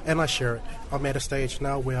world, and I share it. I'm at a stage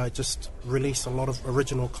now where I just release a lot of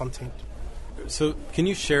original content. So can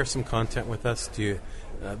you share some content with us?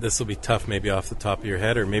 This will be tough maybe off the top of your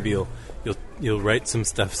head, or maybe you'll write some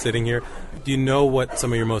stuff sitting here. Do you know what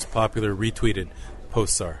some of your most popular retweeted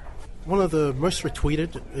posts are? One of the most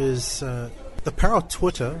retweeted is the power of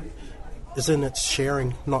Twitter is in its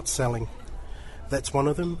sharing, not selling. That's one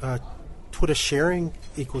of them. Twitter sharing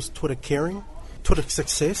equals Twitter caring. Twitter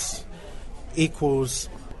success equals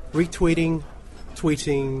retweeting,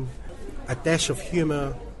 tweeting, a dash of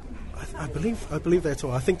humor. I believe that's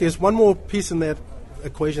all. I think there's one more piece in that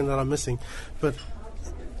equation that I'm missing, but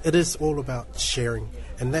it is all about sharing,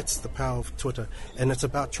 and that's the power of Twitter. And it's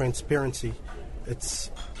about transparency. It's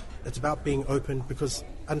about being open, because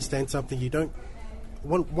understand something.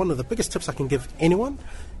 One of the biggest tips I can give anyone: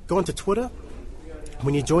 go onto Twitter.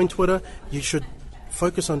 When you join Twitter, you should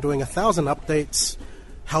focus on doing 1,000 updates,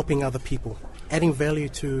 helping other people, adding value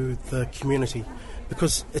to the community,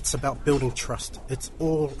 because it's about building trust. It's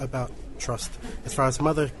all about trust. As far as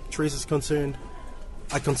Mother Teresa is concerned,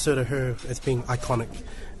 I consider her as being iconic.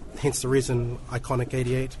 Hence the reason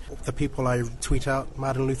Iconic88. The people I tweet out,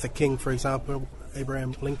 Martin Luther King, for example,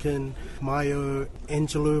 Abraham Lincoln, Maya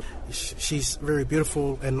Angelou. She's very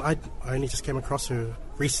beautiful, and I only just came across her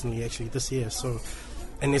recently, actually, this year.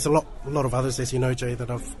 And there's a lot of others, as you know, Jay,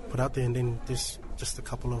 that I've put out there, and then there's just a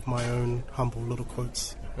couple of my own humble little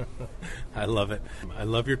quotes. I love it. I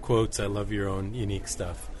love your quotes. I love your own unique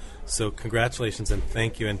stuff. So congratulations and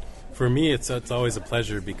thank you. And for me, it's always a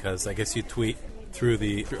pleasure, because I guess you tweet through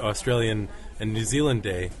the Australian and New Zealand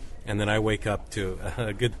day, and then I wake up to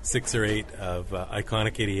a good 6 or 8 of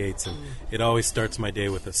Iconic88s, and it always starts my day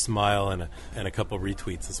with a smile and a couple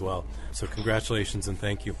retweets as well. So congratulations and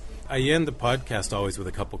thank you. I end the podcast always with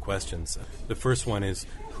a couple questions. The first one is,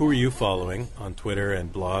 who are you following on Twitter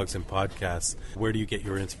and blogs and podcasts? Where do you get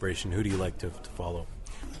your inspiration? Who do you like to follow?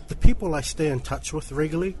 The people I stay in touch with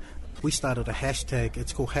regularly, we started a hashtag.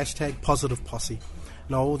 It's called #PositivePosse.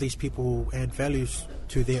 Now, all these people add values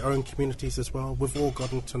to their own communities as well. We've all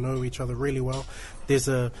gotten to know each other really well. There's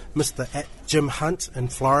a Mr. Jim Hunt in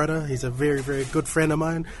Florida. He's a very, very good friend of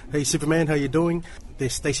mine. Hey, Superman, how you doing?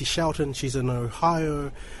 There's Stacey Shelton. She's in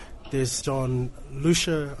Ohio. There's John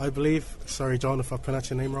Lucia, I believe. Sorry, John, if I pronounced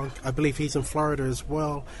your name wrong. I believe he's in Florida as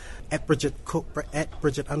well. At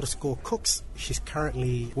Bridget_Cooks. She's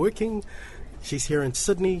currently working. She's here in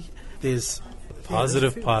Sydney. There's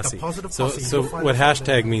Positive Posse. Positive Posse. So what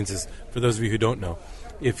hashtag means is, for those of you who don't know,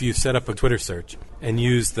 if you set up a Twitter search and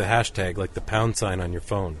use the hashtag, like the pound sign on your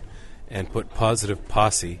phone, and put Positive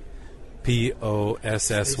Posse, Possy,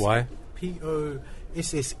 Posse,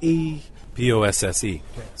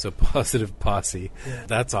 so Positive Posse. Yeah.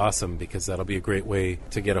 That's awesome, because that'll be a great way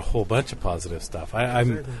to get a whole bunch of positive stuff.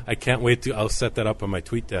 I can't wait to. I'll set that up on my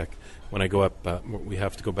TweetDeck when I go up. We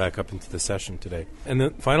have to go back up into the session today. And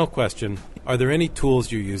the final question: are there any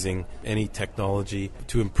tools you're using, any technology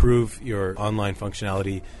to improve your online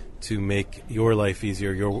functionality, to make your life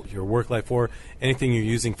easier, your work life, or anything you're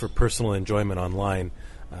using for personal enjoyment online,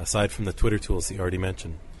 aside from the Twitter tools that you already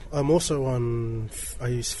mentioned? I'm also I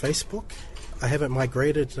use Facebook. I haven't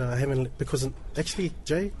migrated. Because actually,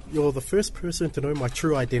 Jay, you're the first person to know my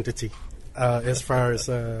true identity. As far as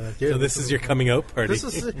so this is your coming out party. This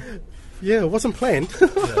is it wasn't planned.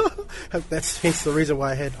 That's hence the reason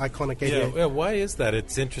why I had Iconic88. Yeah, why is that?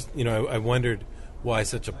 It's interesting. I wondered why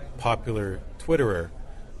such a popular Twitterer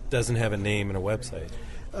doesn't have a name and a website.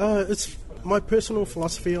 It's my personal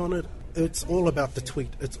philosophy on it. It's all about the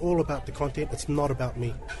tweet. It's all about the content. It's not about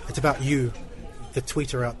me. It's about you, the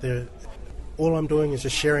tweeter out there. All I'm doing is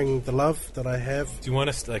just sharing the love that I have. Do you want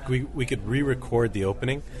us we could re-record the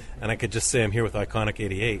opening, and I could just say I'm here with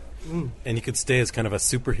Iconic88, and you could stay as kind of a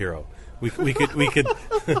superhero. We could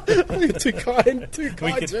too kind,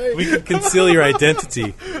 Jay. We could conceal your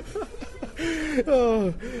identity.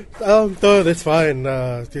 No, that's fine.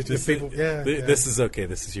 This is okay.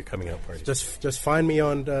 This is your coming out party. Just find me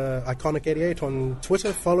on Iconic88 on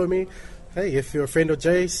Twitter. Follow me. Hey, if you're a friend of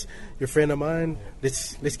Jay's, you're a friend of mine.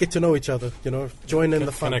 Let's get to know each other. Join in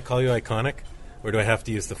the fun. Can I call you Iconic, or do I have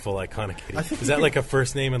to use the full Iconic88? Is that like a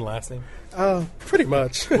first name and last name? Pretty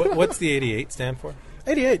much. What's the 88 stand for?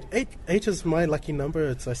 88. Eight is my lucky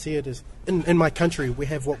number. I see it as in my country we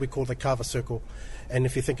have what we call the Carver Circle, and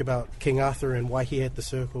if you think about King Arthur and why he had the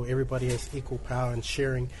circle, everybody has equal power and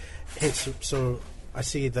sharing. Hence, so I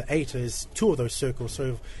see the 8 as 2 of those circles.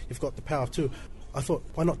 So you've got the power of 2. I thought,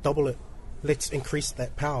 why not double it? Let's increase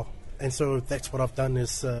that power. And so that's what I've done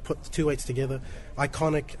is put the 2 8s together.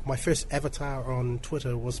 Iconic, my first avatar on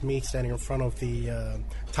Twitter was me standing in front of the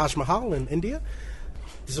Taj Mahal in India.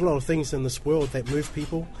 There's a lot of things in this world that move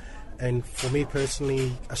people. And for me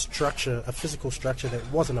personally, a physical structure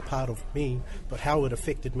that wasn't a part of me, but how it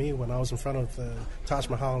affected me when I was in front of the Taj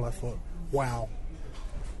Mahal, I thought, wow.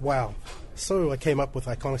 So I came up with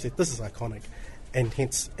Iconic, said, this is iconic. And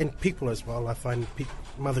people as well. I find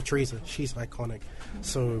Mother Teresa, she's iconic.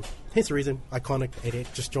 So hence the reason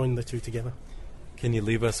Iconic88, just join the 2 together. Can you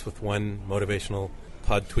leave us with one motivational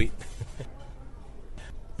pod tweet?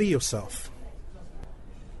 Be yourself.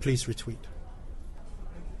 Please retweet.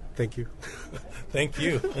 Thank you. Thank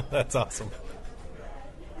you. That's awesome.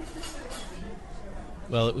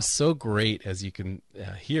 Well, it was so great, as you can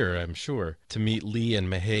hear, I'm sure, to meet Lee and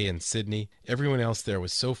Mahey and Sydney. Everyone else there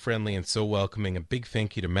was so friendly and so welcoming. A big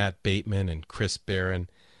thank you to Matt Bateman and Chris Barron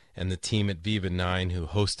and the team at Viva 9 who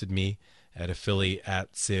hosted me at Affili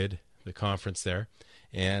at SID, the conference there.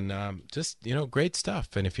 And great stuff.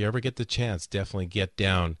 And if you ever get the chance, definitely get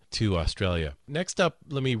down to Australia. Next up,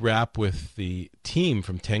 let me wrap with the team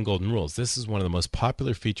from 10 Golden Rules. This is one of the most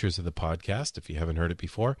popular features of the podcast, if you haven't heard it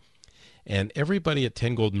before. And everybody at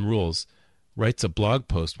 10 Golden Rules writes a blog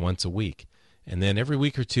post once a week. And then every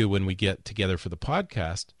week or two when we get together for the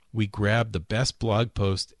podcast, we grab the best blog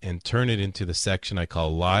post and turn it into the section I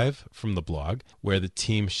call Live from the Blog, where the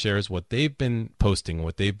team shares what they've been posting,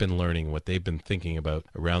 what they've been learning, what they've been thinking about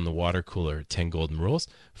around the water cooler at 10 Golden Rules.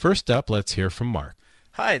 First up, let's hear from Mark.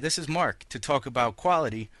 Hi, this is Mark to talk about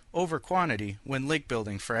quality over quantity when link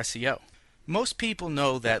building for SEO. Most people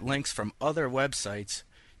know that links from other websites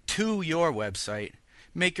to your website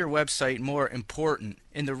make your website more important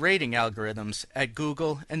in the rating algorithms at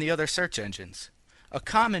Google and the other search engines. A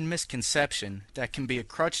common misconception that can be a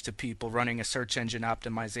crutch to people running a search engine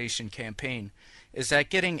optimization campaign is that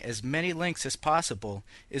getting as many links as possible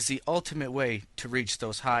is the ultimate way to reach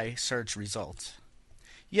those high search results.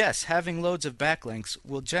 Yes, having loads of backlinks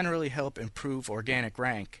will generally help improve organic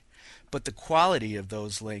rank, but the quality of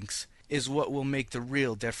those links is what will make the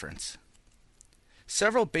real difference.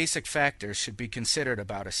 Several basic factors should be considered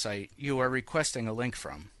about a site you are requesting a link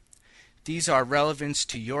from. These are relevance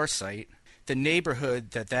to your site, the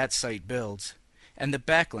neighborhood that site builds, and the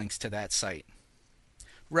backlinks to that site.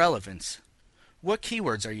 Relevance. What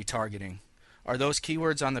keywords are you targeting? Are those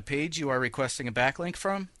keywords on the page you are requesting a backlink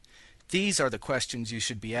from? These are the questions you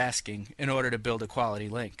should be asking in order to build a quality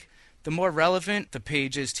link. The more relevant the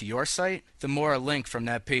page is to your site, the more a link from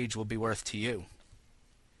that page will be worth to you.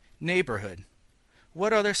 Neighborhood.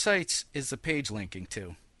 What other sites is the page linking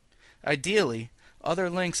to? Ideally, other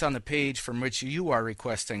links on the page from which you are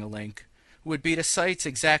requesting a link would be to sites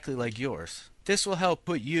exactly like yours. This will help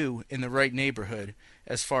put you in the right neighborhood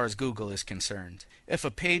as far as Google is concerned. If a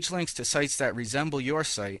page links to sites that resemble your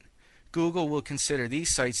site, Google will consider these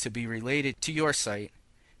sites to be related to your site,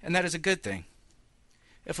 and that is a good thing.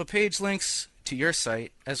 If a page links to your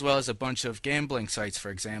site, as well as a bunch of gambling sites,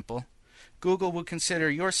 for example, Google will consider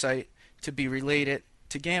your site to be related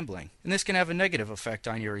to gambling, and this can have a negative effect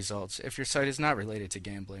on your results if your site is not related to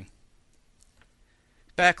gambling.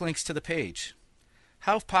 Backlinks to the page.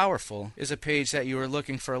 How powerful is a page that you are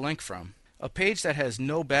looking for a link from? A page that has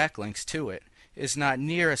no backlinks to it is not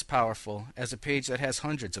near as powerful as a page that has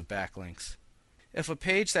hundreds of backlinks. If a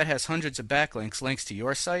page that has hundreds of backlinks links to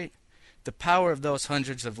your site, the power of those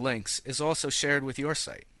hundreds of links is also shared with your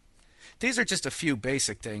site. These are just a few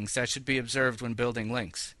basic things that should be observed when building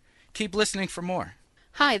links. Keep listening for more.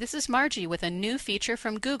 Hi, this is Margie with a new feature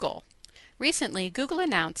from Google. Recently, Google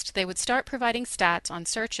announced they would start providing stats on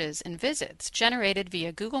searches and visits generated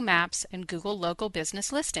via Google Maps and Google Local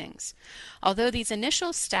Business Listings. Although these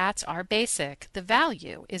initial stats are basic, the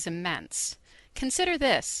value is immense. Consider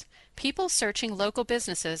this. People searching local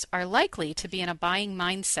businesses are likely to be in a buying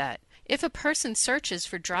mindset. If a person searches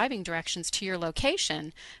for driving directions to your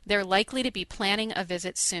location, they're likely to be planning a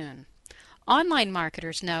visit soon. Online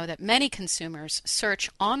marketers know that many consumers search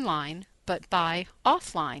online but buy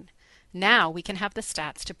offline. Now we can have the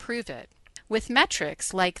stats to prove it. With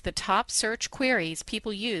metrics like the top search queries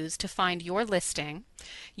people use to find your listing,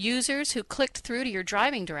 users who clicked through to your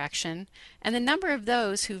driving direction, and the number of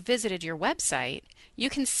those who visited your website, you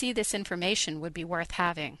can see this information would be worth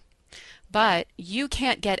having. But you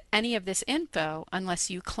can't get any of this info unless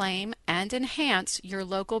you claim and enhance your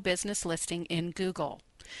local business listing in Google.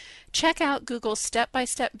 Check out Google's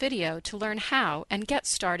step-by-step video to learn how and get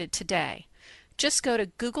started today. Just go to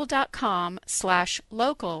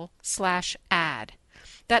google.com/local/ad.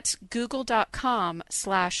 That's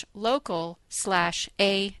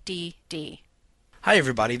google.com/local/ADD. Hi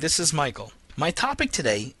everybody, this is Michael. My topic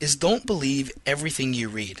today is don't believe everything you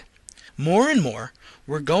read. More and more,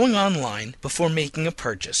 we're going online before making a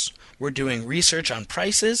purchase. We're doing research on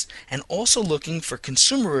prices and also looking for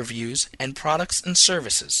consumer reviews and products and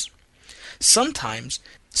services. Sometimes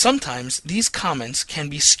these comments can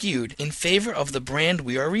be skewed in favor of the brand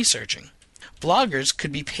we are researching. Bloggers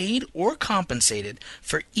could be paid or compensated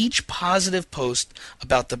for each positive post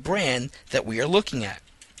about the brand that we are looking at.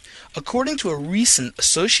 According to a recent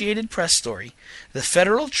Associated Press story, the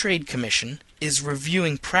Federal Trade Commission is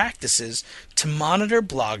reviewing practices to monitor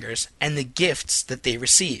bloggers and the gifts that they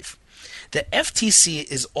receive. The FTC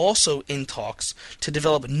is also in talks to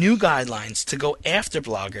develop new guidelines to go after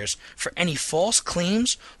bloggers for any false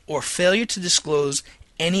claims or failure to disclose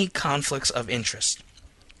any conflicts of interest.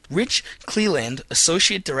 Rich Cleland,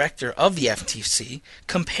 Associate Director of the FTC,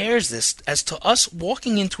 compares this as to us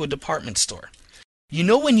walking into a department store. You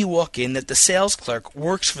know when you walk in that the sales clerk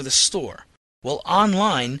works for the store. Well,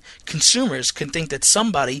 online, consumers can think that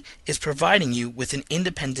somebody is providing you with an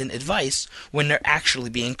independent advice when they're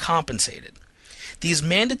actually being compensated. These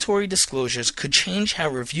mandatory disclosures could change how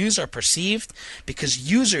reviews are perceived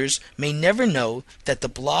because users may never know that the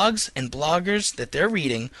blogs and bloggers that they're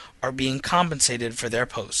reading are being compensated for their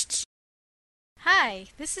posts. Hi,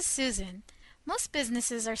 this is Susan. Most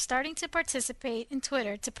businesses are starting to participate in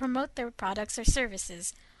Twitter to promote their products or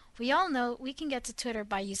services. We all know we can get to Twitter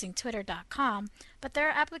by using twitter.com, but there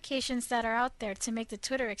are applications that are out there to make the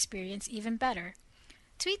Twitter experience even better.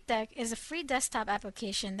 TweetDeck is a free desktop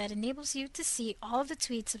application that enables you to see all of the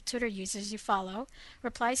tweets of Twitter users you follow,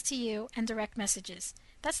 replies to you, and direct messages.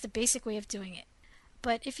 That's the basic way of doing it.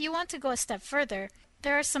 But if you want to go a step further,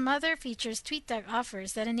 there are some other features TweetDeck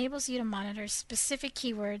offers that enables you to monitor specific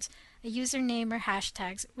keywords, a username or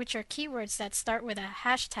hashtags, which are keywords that start with a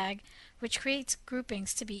hashtag, which creates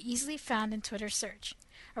groupings to be easily found in Twitter search.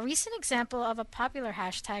 A recent example of a popular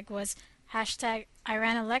hashtag was hashtag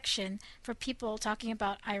Iran election for people talking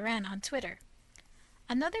about Iran on Twitter.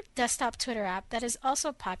 Another desktop Twitter app that is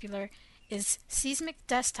also popular is Seismic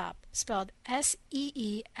Desktop, spelled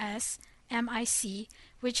SEESMIC,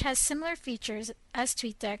 which has similar features as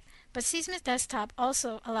TweetDeck, but Seismic Desktop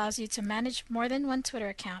also allows you to manage more than one Twitter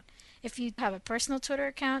account if you have a personal Twitter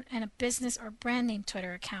account and a business or brand name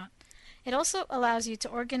Twitter account. It also allows you to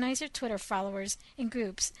organize your Twitter followers in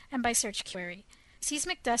groups and by search query.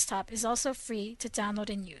 Seismic Desktop is also free to download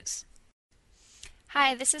and use.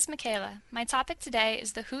 Hi, this is Michaela. My topic today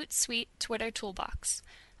is the Hootsuite Twitter Toolbox.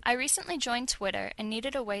 I recently joined Twitter and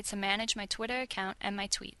needed a way to manage my Twitter account and my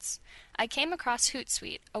tweets. I came across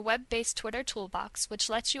Hootsuite, a web-based Twitter toolbox which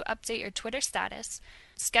lets you update your Twitter status,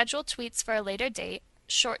 schedule tweets for a later date,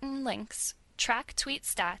 shorten links, track tweet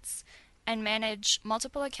stats, and manage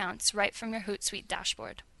multiple accounts right from your Hootsuite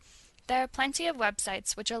dashboard. There are plenty of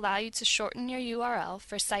websites which allow you to shorten your URL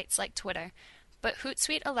for sites like Twitter, but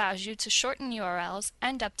Hootsuite allows you to shorten URLs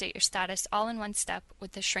and update your status all in one step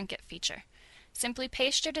with the Shrink It feature. Simply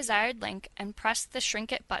paste your desired link and press the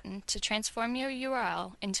Shrink It button to transform your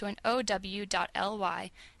URL into an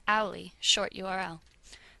ow.ly Owly short URL.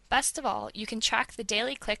 Best of all, you can track the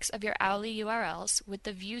daily clicks of your Owly URLs with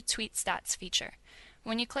the View Tweet Stats feature.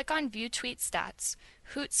 When you click on View Tweet Stats,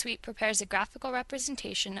 Hootsuite prepares a graphical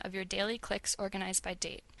representation of your daily clicks organized by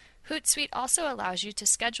date. Hootsuite also allows you to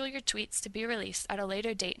schedule your tweets to be released at a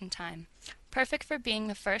later date and time, perfect for being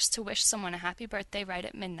the first to wish someone a happy birthday right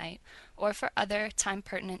at midnight, or for other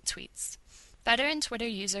time-pertinent tweets. Veteran Twitter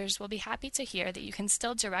users will be happy to hear that you can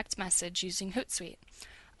still direct message using Hootsuite.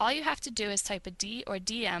 All you have to do is type a D or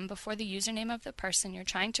DM before the username of the person you're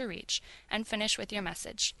trying to reach and finish with your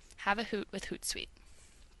message. Have a hoot with Hootsuite.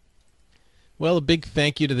 Well, a big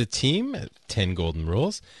thank you to the team at 10 Golden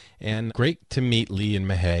Rules, and great to meet Lee and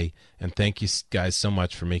Mahey, and thank you guys so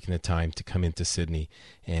much for making the time to come into Sydney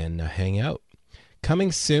and hang out.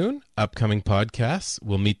 Coming soon, upcoming podcasts,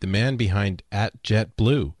 we'll meet the man behind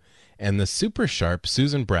 @JetBlue and the super sharp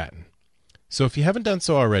Susan Bratton. So if you haven't done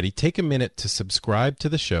so already, take a minute to subscribe to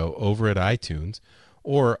the show over at iTunes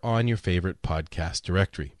or on your favorite podcast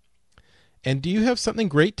directory. And do you have something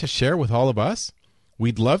great to share with all of us?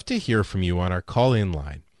 We'd love to hear from you on our call-in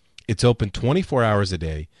line. It's open 24 hours a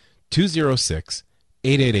day,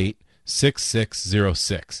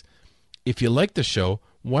 206-888-6606. If you like the show,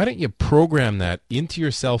 why don't you program that into your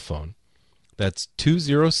cell phone? That's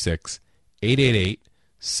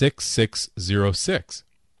 206-888-6606.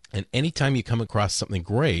 And anytime you come across something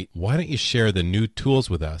great, why don't you share the new tools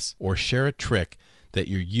with us or share a trick that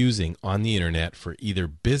you're using on the internet for either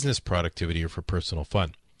business productivity or for personal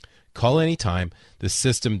fun. Call anytime. The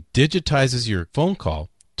system digitizes your phone call,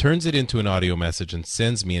 turns it into an audio message, and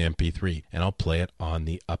sends me an MP3, and I'll play it on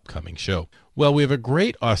the upcoming show. Well, we have a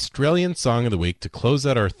great Australian song of the week to close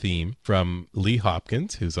out our theme from Lee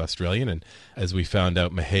Hopkins, who's Australian, and as we found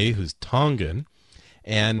out, Mahey, who's Tongan.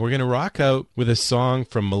 And we're going to rock out with a song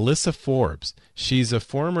from Melissa Forbes. She's a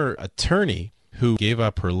former attorney who gave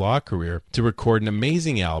up her law career to record an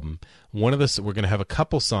amazing album. We're going to have a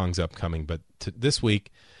couple songs upcoming, but this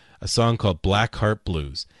week, a song called Black Heart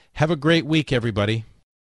Blues. Have a great week, everybody.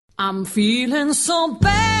 I'm feeling so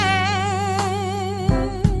bad,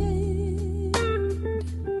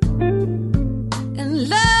 and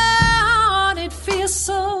Lord, it feels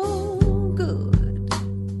so good.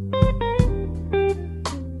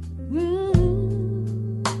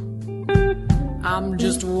 I'm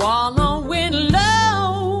just wallowing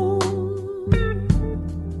low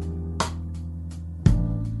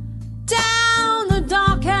down the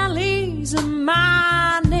dark alleys of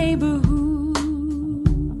my neighborhood.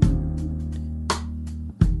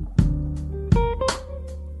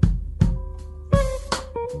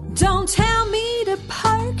 Don't tell me to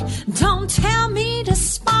park, don't tell me to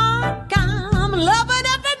spark. I'm loving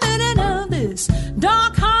every minute of this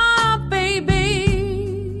dark heart, baby.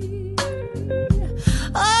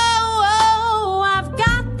 Oh, I've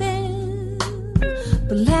got them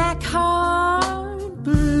black heart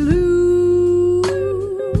blues.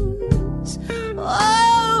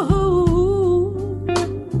 Oh,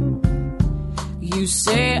 you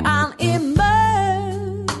say I'll emerge.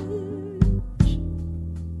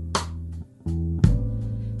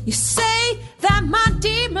 You say that my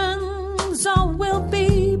demons all will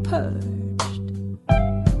be purged.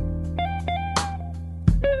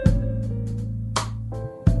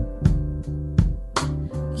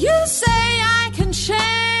 You say I can change.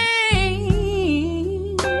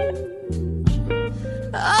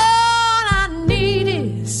 All I need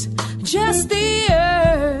is just the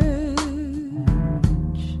urge.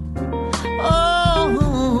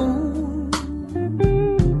 Oh,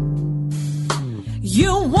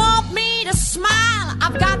 you want me to smile?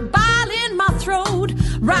 I've got bile in my throat.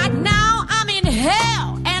 Right now I'm in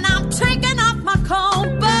hell and I'm taking off my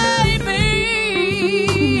coat,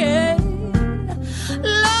 baby. Yeah.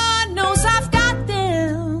 Lord knows I've got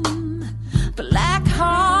them black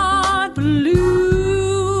heart blues.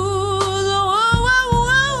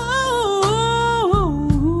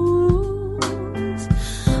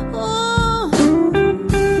 Oh.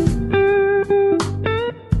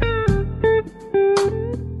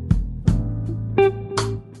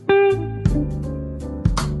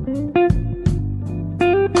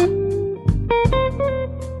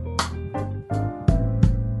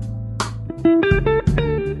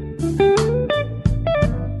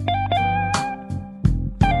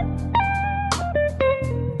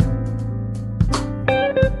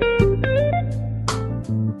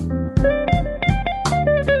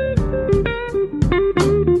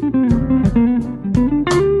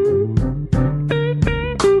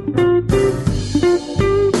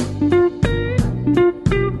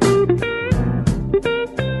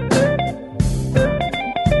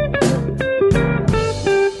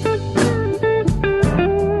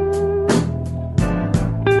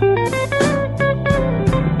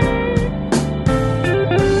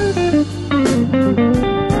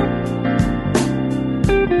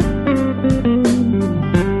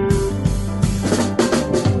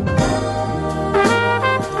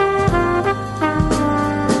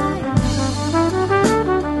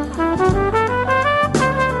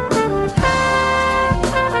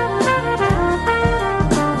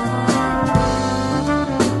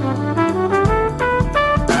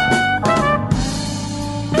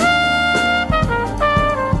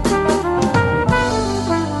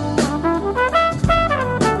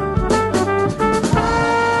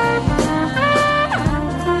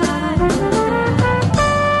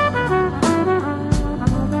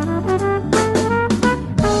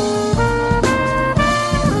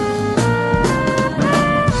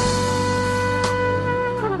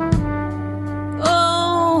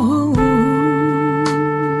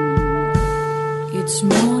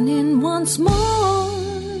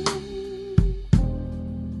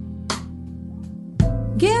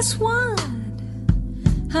 guess what?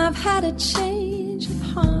 I've had a change of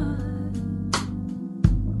heart.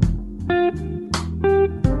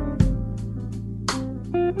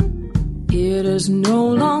 It is no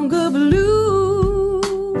longer blue,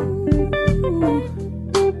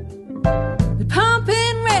 but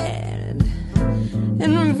pumping red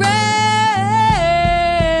and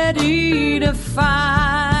ready to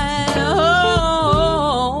fight.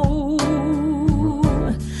 Oh,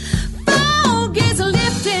 fog is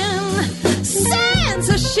lifting, sands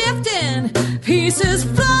are shifting, pieces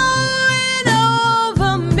flowing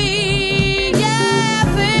over me. Yeah,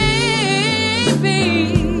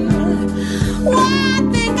 baby. Why I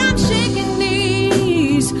think I'm shaking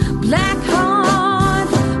these black heart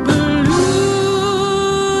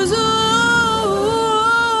blues.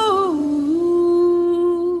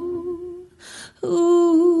 Ooh, ooh.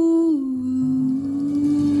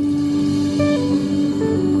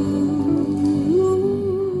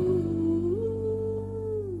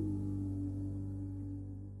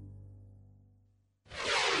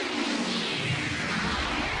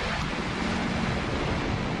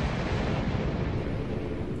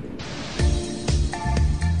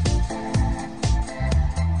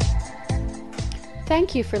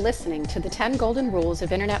 Thank you for listening to the 10 Golden Rules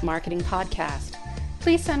of Internet Marketing podcast.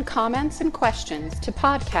 Please send comments and questions to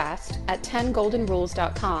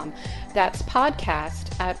podcast@10goldenrules.com. That's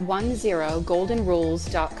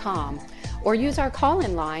podcast@10goldenrules.com. Or use our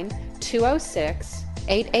call-in line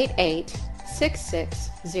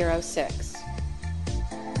 206-888-6606.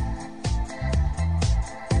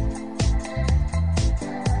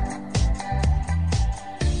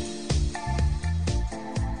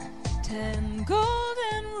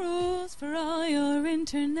 For all your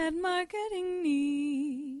internet marketing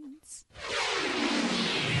needs.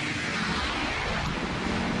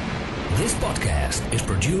 This podcast is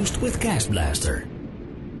produced with Cast Blaster.